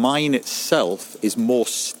 and the mine itself is more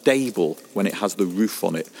stable when it has the roof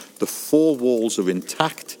on it. The 4 walls are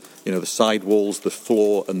intact, the side walls, the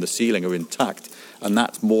floor, and the ceiling are intact, and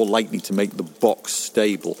that's more likely to make the box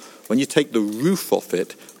stable. When you take the roof off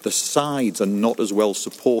it, the sides are not as well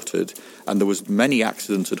supported, and there was many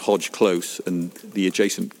accidents at Hodge Close and the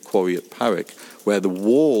adjacent quarry at Parrick where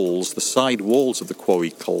the side walls of the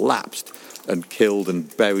quarry collapsed and killed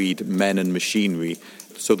and buried men and machinery,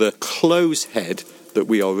 So the close head that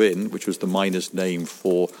we are in, which was the miner's name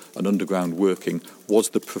for an underground working,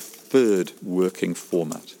 was the preferred working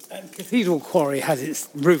format. And Cathedral Quarry has its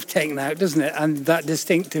roof taken out, doesn't it? And that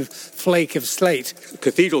distinctive flake of slate.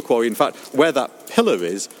 Cathedral Quarry, in fact, where that pillar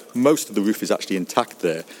is, most of the roof is actually intact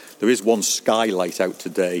there. There is one skylight out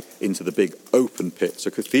today into the big open pit. So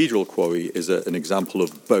Cathedral Quarry is an example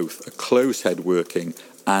of both a close head working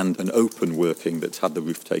and an open working that's had the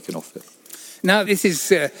roof taken off it. Now, this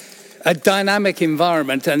is a dynamic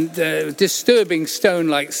environment, and disturbing stone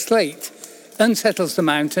like slate unsettles the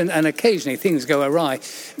mountain, and occasionally things go awry.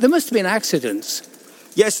 There must have been accidents.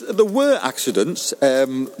 Yes, there were accidents.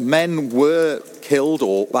 Men were killed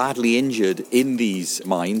or badly injured in these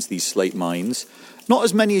mines, these slate mines. Not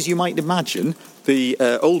as many as you might imagine. The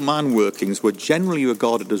Old Man workings were generally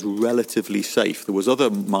regarded as relatively safe. There was other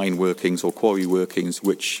mine workings or quarry workings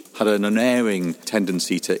which had an unerring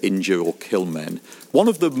tendency to injure or kill men. One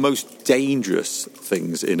of the most dangerous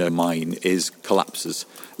things in a mine is collapses,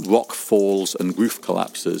 rock falls and roof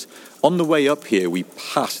collapses. On the way up here, we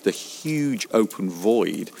passed a huge open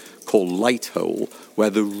void called Light Hole, where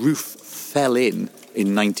the roof fell in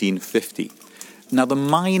 1950. Now, the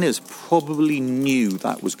miners probably knew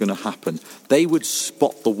that was going to happen. They would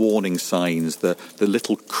spot the warning signs, the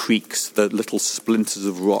little creaks, the little splinters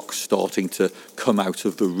of rock starting to come out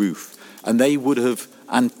of the roof. And they would have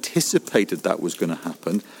anticipated that was going to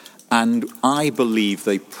happen. And I believe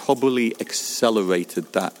they probably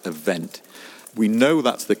accelerated that event. We know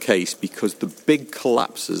that's the case because the big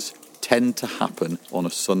collapses tend to happen on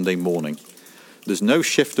a Sunday morning. There's no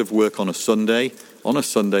shift of work on a Sunday. On a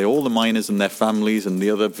Sunday, all the miners and their families and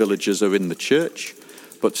the other villagers are in the church,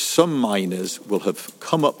 but some miners will have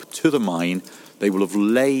come up to the mine, they will have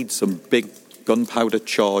laid some big gunpowder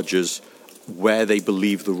charges where they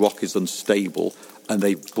believe the rock is unstable, and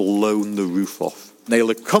they've blown the roof off. They'll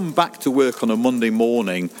have come back to work on a Monday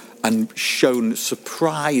morning and shown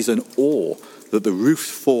surprise and awe that the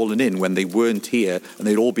roof's fallen in when they weren't here, and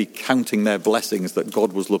they'd all be counting their blessings that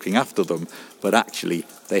God was looking after them, but actually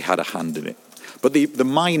they had a hand in it. But the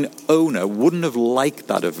mine owner wouldn't have liked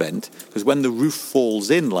that event, because when the roof falls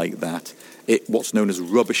in like that, it what's known as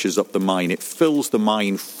rubbishes up the mine. It fills the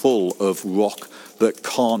mine full of rock that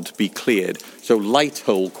can't be cleared. So Light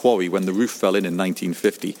Hole Quarry, when the roof fell in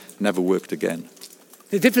 1950, never worked again.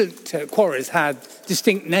 The different quarries had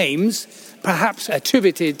distinct names, perhaps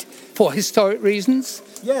attributed for historic reasons.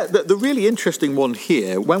 Yeah, the really interesting one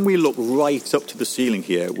here, when we look right up to the ceiling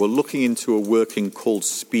here, we're looking into a working called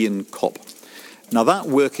Spian Kop. Now, that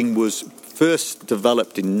working was first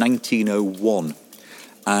developed in 1901,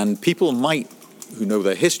 and people who know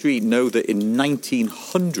their history, know that in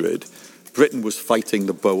 1900, Britain was fighting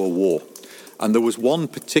the Boer War, and there was one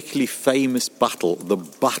particularly famous battle, the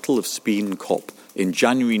Battle of Spian Kop, in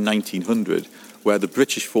January 1900, where the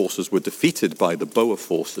British forces were defeated by the Boer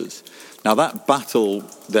forces. Now, that battle,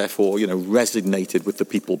 therefore, resonated with the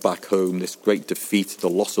people back home, this great defeat, the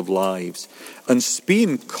loss of lives. And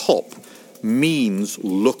Spian Kop means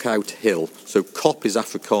lookout hill. So Kop is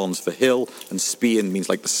Afrikaans for hill, and Spian means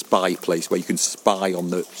like the spy place where you can spy on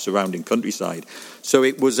the surrounding countryside. So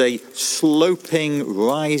it was a sloping,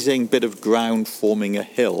 rising bit of ground forming a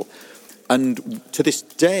hill. And to this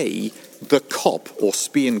day, the Kop, or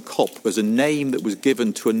Spian Kop, was a name that was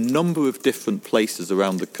given to a number of different places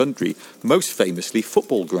around the country, most famously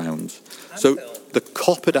football grounds. So the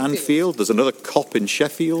Kop at Anfield, there's another Kop in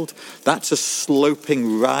Sheffield. That's a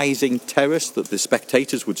sloping, rising terrace that the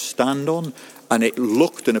spectators would stand on, and it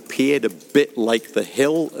looked and appeared a bit like the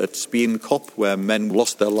hill at Spian Kop, where men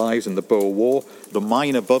lost their lives in the Boer War. The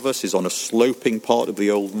mine above us is on a sloping part of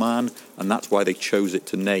the Old Man, and that's why they chose it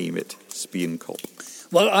to name it Spian Kop.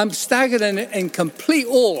 Well, I'm staggered and in complete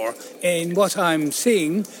awe in what I'm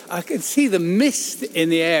seeing. I can see the mist in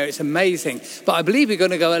the air. It's amazing. But I believe we're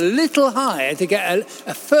going to go a little higher to get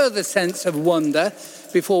a further sense of wonder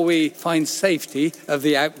before we find safety of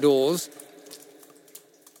the outdoors.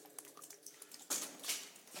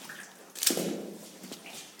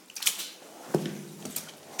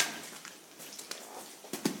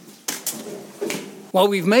 Well,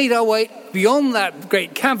 we've made our way beyond that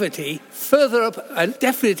great cavity, further up a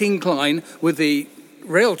definite incline with the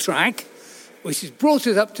rail track, which has brought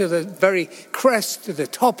us up to the very crest, to the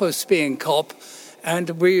top of Spian Kop, and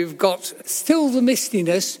we've got still the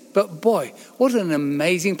mistiness, but boy, what an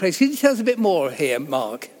amazing place. Can you tell us a bit more here,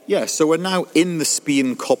 Mark? Yeah, so we're now in the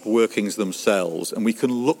Spian Kop workings themselves, and we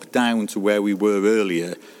can look down to where we were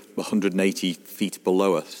earlier, 180 feet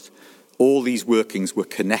below us. All these workings were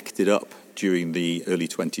connected up during the early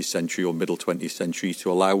 20th century or middle 20th century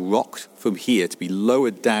to allow rock from here to be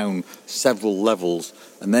lowered down several levels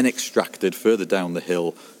and then extracted further down the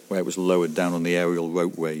hill where it was lowered down on the aerial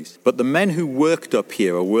ropeways. But the men who worked up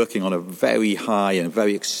here are working on a very high and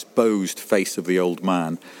very exposed face of the Old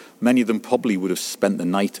Man. Many of them probably would have spent the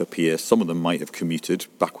night up here. Some of them might have commuted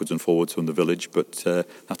backwards and forwards from the village, but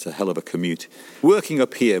that's a hell of a commute. Working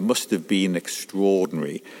up here must have been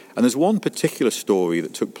extraordinary. And there's one particular story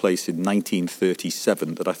that took place in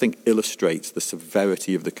 1937 that I think illustrates the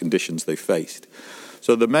severity of the conditions they faced.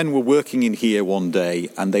 So the men were working in here one day,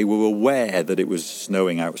 and they were aware that it was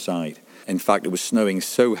snowing outside. In fact, it was snowing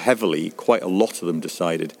so heavily, quite a lot of them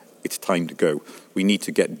decided, it's time to go. We need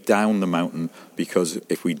to get down the mountain because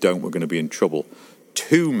if we don't, we're going to be in trouble.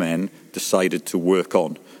 2 men decided to work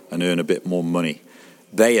on and earn a bit more money.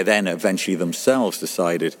 They then eventually themselves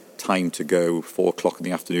decided time to go. 4 o'clock in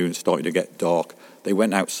the afternoon, it started to get dark. They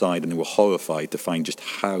went outside and they were horrified to find just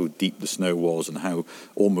how deep the snow was and how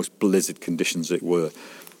almost blizzard conditions it were.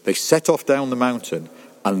 They set off down the mountain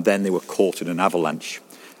and then they were caught in an avalanche.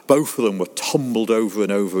 Both of them were tumbled over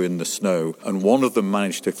and over in the snow, and one of them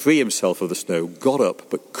managed to free himself of the snow, got up,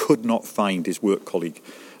 but could not find his work colleague.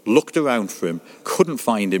 Looked around for him, couldn't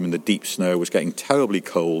find him in the deep snow, was getting terribly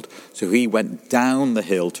cold, so he went down the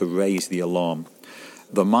hill to raise the alarm.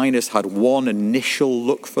 The miners had one initial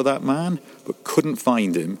look for that man, but couldn't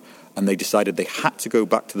find him, and they decided they had to go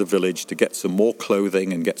back to the village to get some more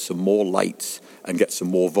clothing and get some more lights and get some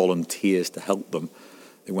more volunteers to help them.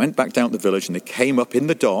 They went back down to the village and they came up in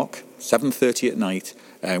the dark, 7:30 at night,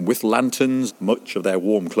 with lanterns. Much of their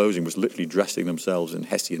warm clothing was literally dressing themselves in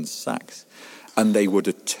Hessian sacks. And they were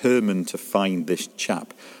determined to find this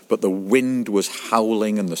chap. But the wind was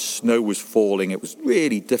howling and the snow was falling. It was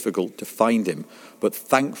really difficult to find him. But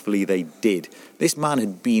thankfully they did. This man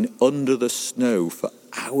had been under the snow for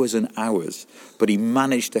hours and hours, but he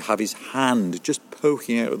managed to have his hand just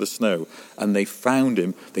poking out of the snow, and they found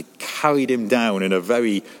him. They carried him down in a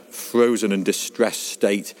very frozen and distressed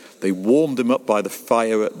state. They warmed him up by the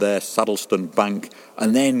fire at their Saddleston bank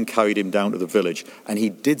and then carried him down to the village, and he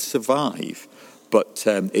did survive. But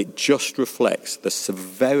it just reflects the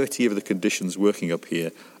severity of the conditions working up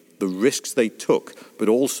here, the risks they took, but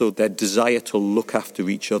also their desire to look after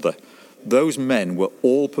each other. Those men were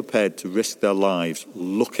all prepared to risk their lives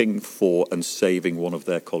looking for and saving one of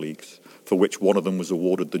their colleagues, for which one of them was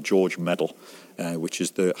awarded the George Medal, which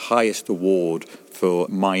is the highest award for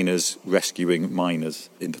miners rescuing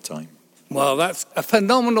miners in the time. Well, that's a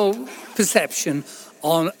phenomenal perception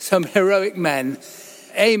on some heroic men.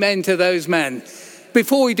 Amen to those men.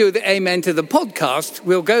 Before we do the amen to the podcast,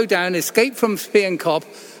 we'll go down, escape from Spiankop,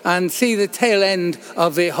 and see the tail end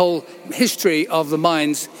of the whole history of the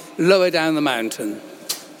mines lower down the mountain.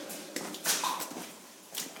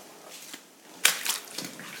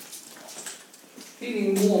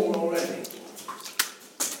 Feeling warm already.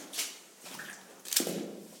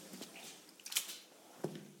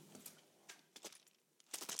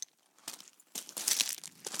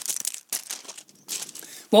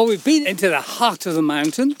 Well, we've been into the heart of the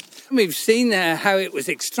mountain. We've seen how it was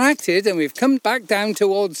extracted, and we've come back down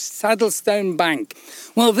towards Saddlestone Bank.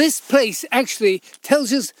 Well, this place actually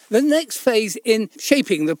tells us the next phase in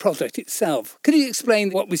shaping the product itself. Could you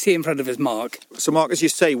explain what we see in front of us, Mark? So, Mark, as you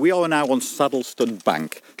say, we are now on Saddlestone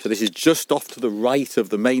Bank. So this is just off to the right of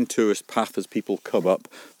the main tourist path as people come up.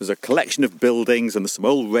 There's a collection of buildings and there's some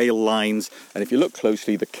old rail lines. And if you look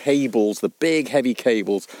closely, the cables, the big heavy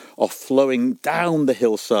cables, are flowing down the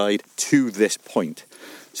hillside to this point.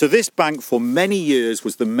 So this bank for many years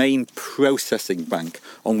was the main processing bank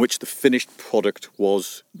on which the finished product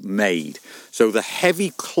was made. So the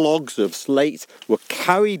heavy clogs of slate were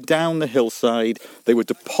carried down the hillside, they were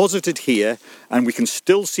deposited here, and we can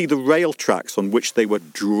still see the rail tracks on which they were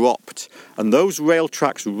dropped. And those rail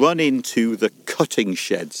tracks run into the cutting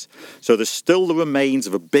sheds. So there's still the remains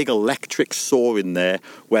of a big electric saw in there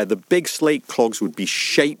where the big slate clogs would be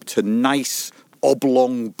shaped to nice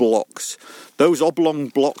oblong blocks. Those oblong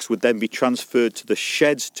blocks would then be transferred to the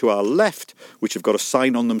sheds to our left, which have got a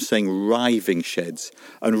sign on them saying riving sheds.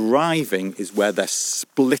 And riving is where they're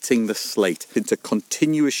splitting the slate into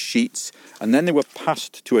continuous sheets, and then they were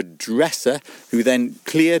passed to a dresser who then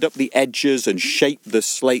cleared up the edges and shaped the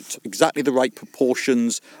slate exactly the right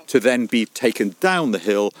proportions to then be taken down the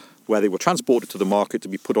hill, where they were transported to the market to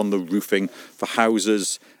be put on the roofing for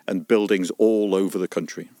houses and buildings all over the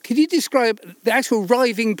country. Could you describe the actual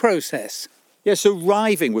riving process? Yeah, so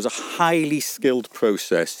riving was a highly skilled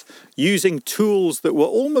process using tools that were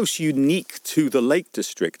almost unique to the Lake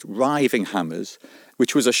District, riving hammers,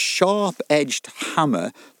 which was a sharp-edged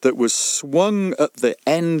hammer that was swung at the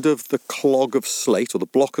end of the clog of slate or the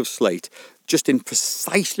block of slate, just in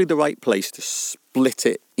precisely the right place to split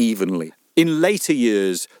it evenly. In later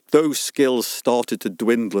years, those skills started to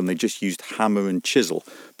dwindle and they just used hammer and chisel.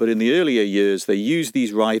 But in the earlier years, they used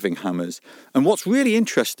these riving hammers. And what's really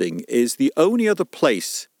interesting is the only other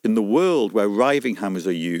place in the world where riving hammers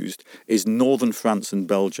are used is northern France and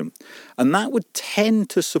Belgium. And that would tend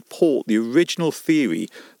to support the original theory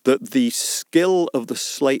that the skill of the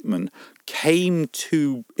slateman came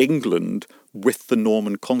to England with the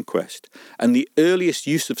Norman conquest. And the earliest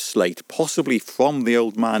use of slate, possibly from the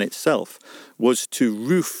Old Man itself, was to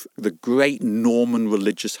roof the great Norman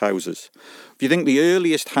religious houses. If you think the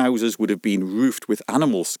earliest houses would have been roofed with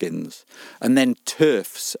animal skins, and then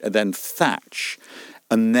turfs, and then thatch,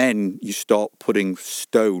 and then you start putting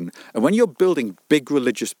stone. And when you're building big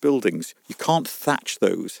religious buildings, you can't thatch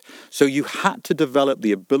those. So you had to develop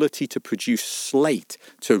the ability to produce slate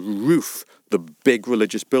to roof the big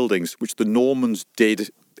religious buildings, which the Normans did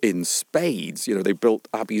in spades. You know, they built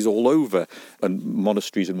abbeys all over and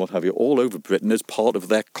monasteries and what have you all over Britain as part of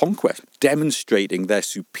their conquest, demonstrating their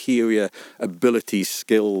superior abilities,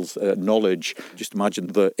 skills, knowledge. Just imagine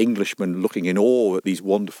the Englishmen looking in awe at these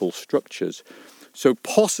wonderful structures. So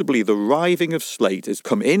possibly the riving of slate has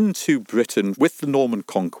come into Britain with the Norman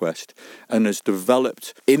conquest and has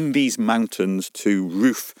developed in these mountains to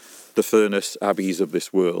roof the furnace abbeys of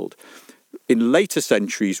this world. In later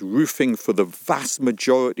centuries, roofing for the vast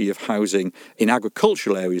majority of housing in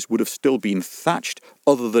agricultural areas would have still been thatched,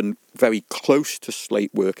 other than very close to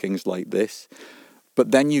slate workings like this.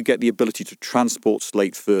 But then you get the ability to transport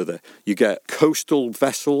slate further. You get coastal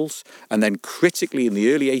vessels, and then critically in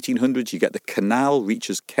the early 1800s, you get the canal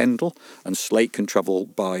reaches Kendal, and slate can travel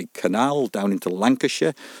by canal down into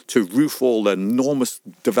Lancashire to roof all the enormous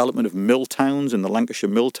development of mill towns in the Lancashire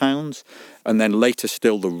mill towns. And then later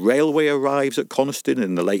still, the railway arrives at Coniston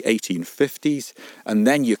in the late 1850s, and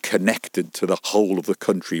then you're connected to the whole of the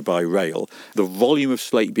country by rail. The volume of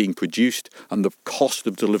slate being produced and the cost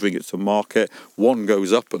of delivering it to market, one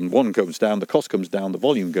goes up and one goes down, the cost comes down, the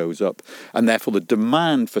volume goes up, and therefore the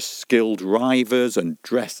demand for skilled rivers and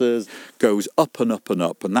dressers goes up and up and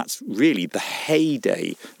up, and that's really the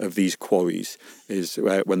heyday of these quarries, is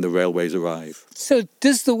when the railways arrive. So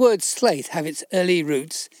does the word slate have its early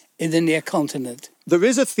roots in the near continent? There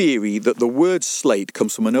is a theory that the word slate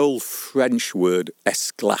comes from an old French word,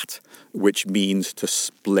 esclate, which means to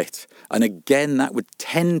split. And again, that would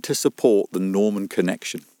tend to support the Norman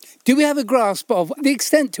connection. Do we have a grasp of the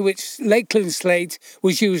extent to which Lakeland slate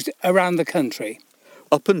was used around the country?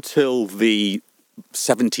 Up until the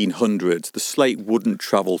 1700s, the slate wouldn't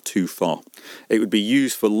travel too far. It would be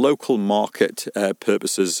used for local market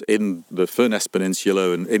purposes in the Furness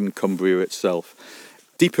Peninsula and in Cumbria itself.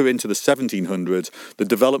 Deeper into the 1700s, the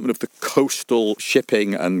development of the coastal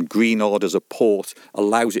shipping and Greenodd as a port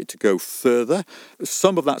allows it to go further.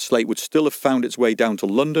 Some of that slate would still have found its way down to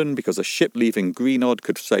London, because a ship leaving Greenodd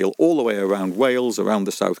could sail all the way around Wales, around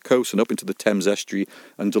the south coast and up into the Thames estuary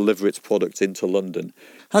and deliver its products into London.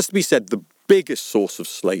 Has to be said, the biggest source of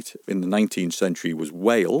slate in the 19th century was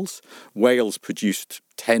Wales. Wales produced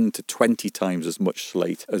 10 to 20 times as much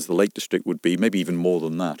slate as the Lake District would be, maybe even more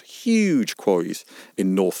than that. Huge quarries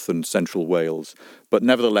in north and central Wales. But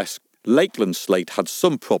nevertheless, Lakeland slate had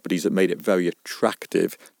some properties that made it very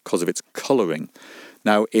attractive because of its colouring.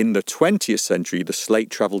 Now, in the 20th century, the slate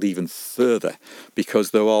travelled even further, because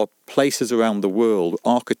there are places around the world,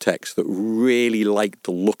 architects that really liked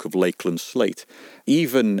the look of Lakeland slate.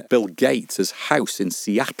 Even Bill Gates' house in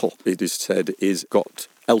Seattle, it is said, is got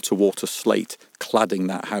Elterwater slate cladding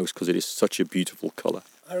that house because it is such a beautiful colour.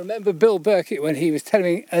 I remember Bill Burkitt, when he was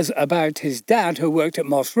telling us about his dad who worked at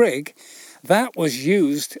Moss Rig, that was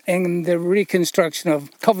used in the reconstruction of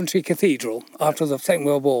Coventry Cathedral after the Second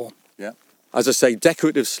World War. Yeah. As I say,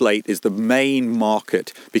 decorative slate is the main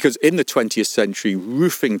market, because in the 20th century,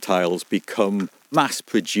 roofing tiles become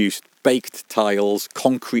mass-produced, baked tiles,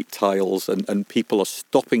 concrete tiles, and people are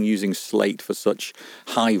stopping using slate for such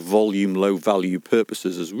high-volume, low-value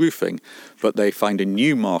purposes as roofing, but they find a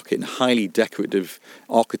new market in highly decorative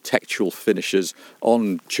architectural finishes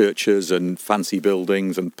on churches and fancy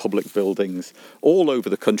buildings and public buildings all over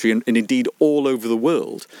the country and indeed all over the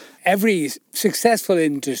world. Every successful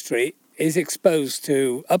industry is exposed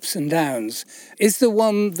to ups and downs. Is the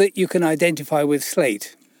one that you can identify with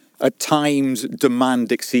slate? At times,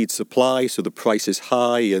 demand exceeds supply, so the price is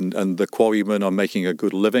high and the quarrymen are making a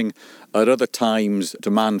good living. At other times,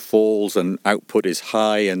 demand falls and output is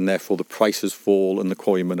high, and therefore the prices fall and the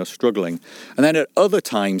quarrymen are struggling. And then at other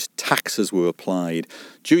times, taxes were applied.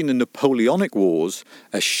 During the Napoleonic Wars,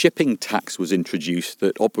 a shipping tax was introduced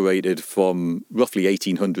that operated from roughly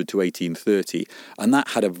 1800 to 1830, and that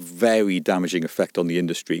had a very damaging effect on the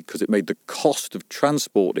industry because it made the cost of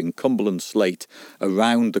transporting Cumberland slate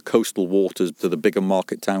around the coastal waters to the bigger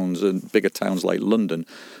market towns and bigger towns like London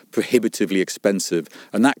prohibitively expensive,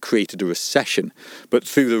 and that created a recession. But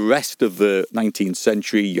through the rest of the 19th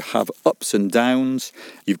century, you have ups and downs.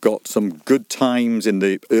 You've got some good times in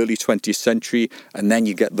the early 20th century, and then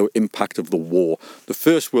you get the impact of the war. The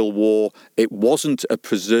First World War, it wasn't a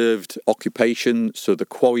preserved occupation, so the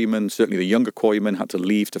quarrymen, certainly the younger quarrymen, had to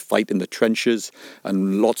leave to fight in the trenches,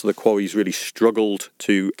 and lots of the quarries really struggled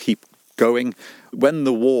to keep going. When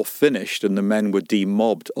the war finished and the men were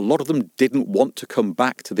demobbed, a lot of them didn't want to come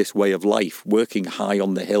back to this way of life, working high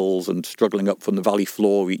on the hills and struggling up from the valley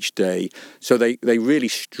floor each day. So they really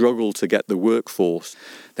struggled to get the workforce.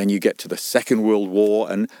 Then you get to the Second World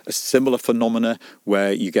War and a similar phenomena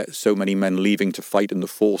where you get so many men leaving to fight in the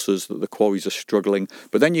forces that the quarries are struggling.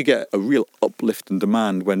 But then you get a real uplift in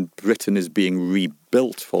demand when Britain is being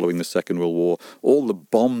rebuilt following the Second World War. All the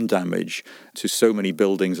bomb damage to so many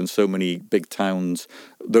buildings and so many big towns,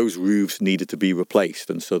 those roofs needed to be replaced,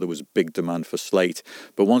 and so there was big demand for slate.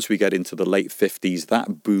 But once we get into the late 50s,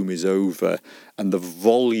 that boom is over and the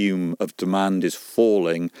volume of demand is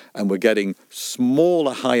falling, and we're getting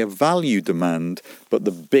smaller, higher value demand, but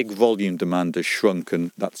the big volume demand has shrunk,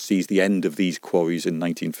 and that sees the end of these quarries in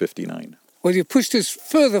 1959. Well, you pushed us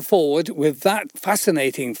further forward with that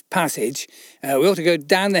fascinating passage. We ought to go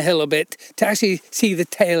down the hill a bit to actually see the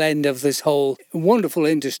tail end of this whole wonderful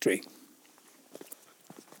industry.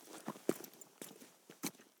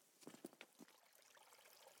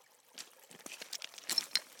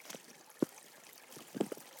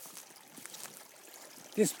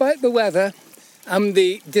 Despite the weather and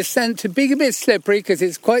the descent being a bit slippery because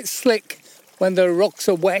it's quite slick when the rocks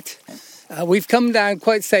are wet, we've come down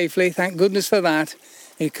quite safely, thank goodness for that.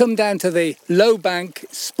 You come down to the low bank,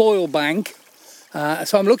 spoil bank.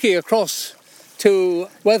 So I'm looking across to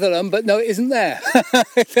Weatherham, but no, it isn't there.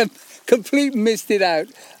 Complete missed it out.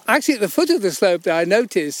 Actually, at the foot of the slope there, I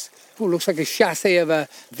noticed, looks like a chassis of a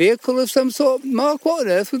vehicle of some sort. Mark, what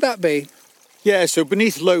on earth would that be? Yeah, so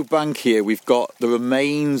beneath Low Bank here, we've got the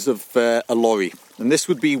remains of a lorry. And this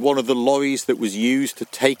would be one of the lorries that was used to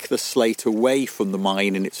take the slate away from the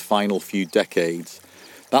mine in its final few decades.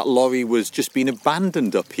 That lorry was just been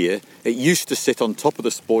abandoned up here. It used to sit on top of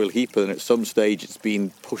the spoil heap, and at some stage it's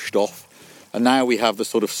been pushed off. And now we have the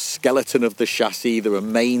sort of skeleton of the chassis, the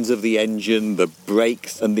remains of the engine, the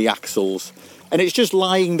brakes and the axles. And it's just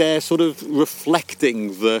lying there sort of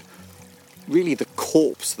reflecting the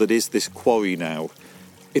corpse that is this quarry now.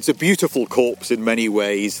 It's a beautiful corpse in many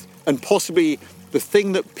ways, and possibly the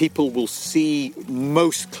thing that people will see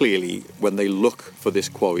most clearly when they look for this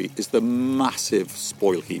quarry is the massive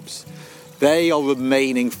spoil heaps. They are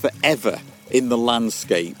remaining forever in the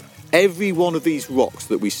landscape. Every one of these rocks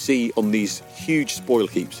that we see on these huge spoil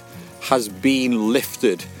heaps has been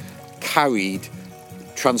lifted, carried,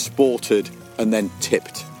 transported, and then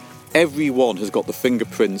tipped. Every one has got the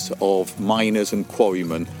fingerprints of miners and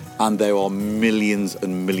quarrymen, and there are millions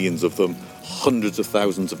and millions of them, hundreds of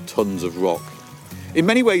thousands of tons of rock. In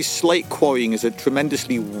many ways, slate quarrying is a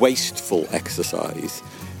tremendously wasteful exercise.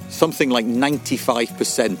 Something like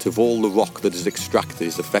 95% of all the rock that is extracted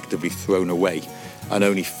is effectively thrown away, and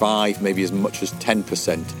only 5, maybe as much as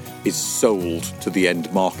 10% is sold to the end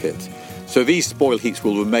market. So these spoil heaps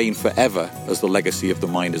will remain forever as the legacy of the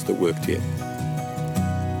miners that worked here.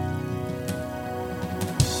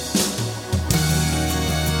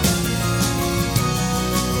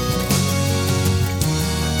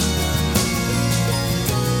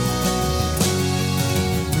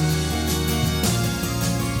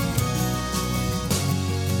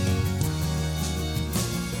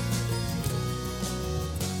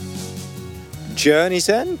 Journey's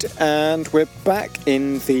End, and we're back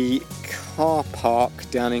in the car park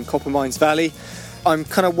down in Coppermines Valley. I'm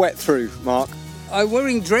kind of wet through, Mark. I'm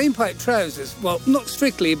wearing drainpipe trousers. Well, not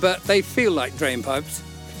strictly, but they feel like drainpipes.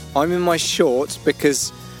 I'm in my shorts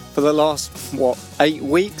because for the last, 8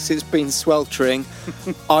 weeks it's been sweltering.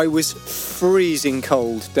 I was freezing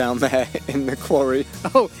cold down there in the quarry.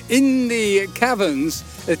 Oh, in the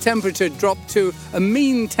caverns, the temperature dropped to a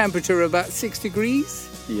mean temperature of about 6 degrees.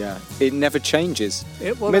 Yeah, it never changes.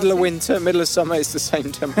 Middle of winter, middle of summer, it's the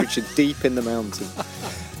same temperature deep in the mountain.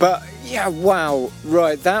 But yeah, wow,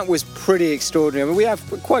 right, that was pretty extraordinary. I mean, we have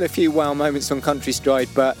quite a few wow moments on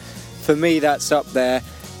Countrystride, but for me that's up there.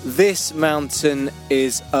 This mountain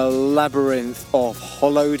is a labyrinth of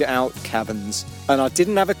hollowed out caverns, and I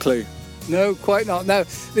didn't have a clue. No, quite not. No,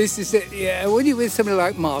 this is it. Yeah, when you're with somebody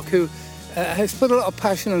like Mark, who has put a lot of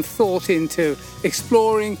passion and thought into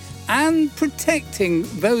exploring and protecting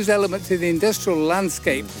those elements of the industrial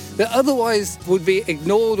landscape that otherwise would be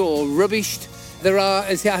ignored or rubbished. There are,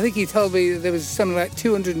 as I think he told me, there was something like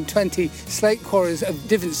 220 slate quarries of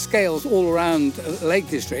different scales all around Lake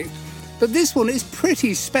District. But this one is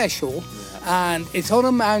pretty special, and it's on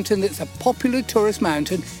a mountain that's a popular tourist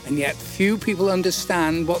mountain, and yet few people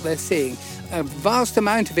understand what they're seeing. A vast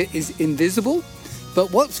amount of it is invisible,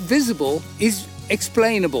 but what's visible is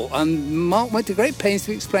explainable, and Mark went to great pains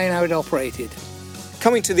to explain how it operated.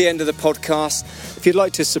 Coming to the end of the podcast, if you'd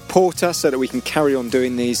like to support us so that we can carry on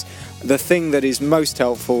doing these, the thing that is most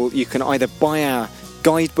helpful, you can either buy our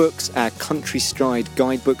guidebooks, our Countrystride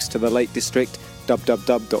guidebooks to the Lake District,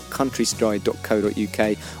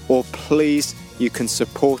 www.countrystride.co.uk, or please, you can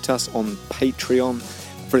support us on Patreon.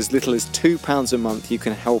 For as little as £2 a month, you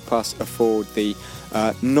can help us afford the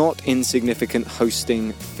not insignificant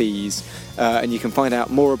hosting fees. And you can find out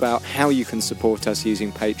more about how you can support us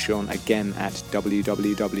using Patreon again at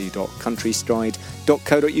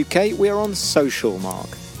www.countrystride.co.uk. We are on social, Mark.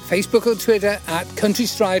 Facebook or Twitter at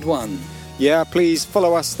Countrystride1. Yeah, please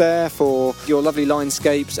follow us there for your lovely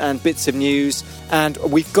landscapes and bits of news. And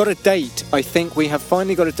we've got a date. I think we have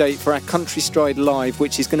finally got a date for our Countrystride Live,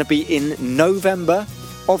 which is going to be in November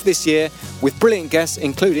of this year, with brilliant guests,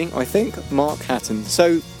 including, I think, Mark Hatton.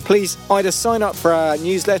 So please either sign up for our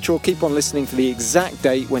newsletter or keep on listening for the exact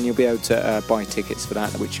date when you'll be able to buy tickets for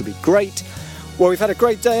that, which would be great. Well, we've had a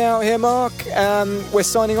great day out here, Mark. We're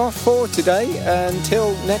signing off for today.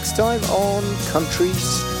 Until next time on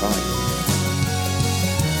Countrystride.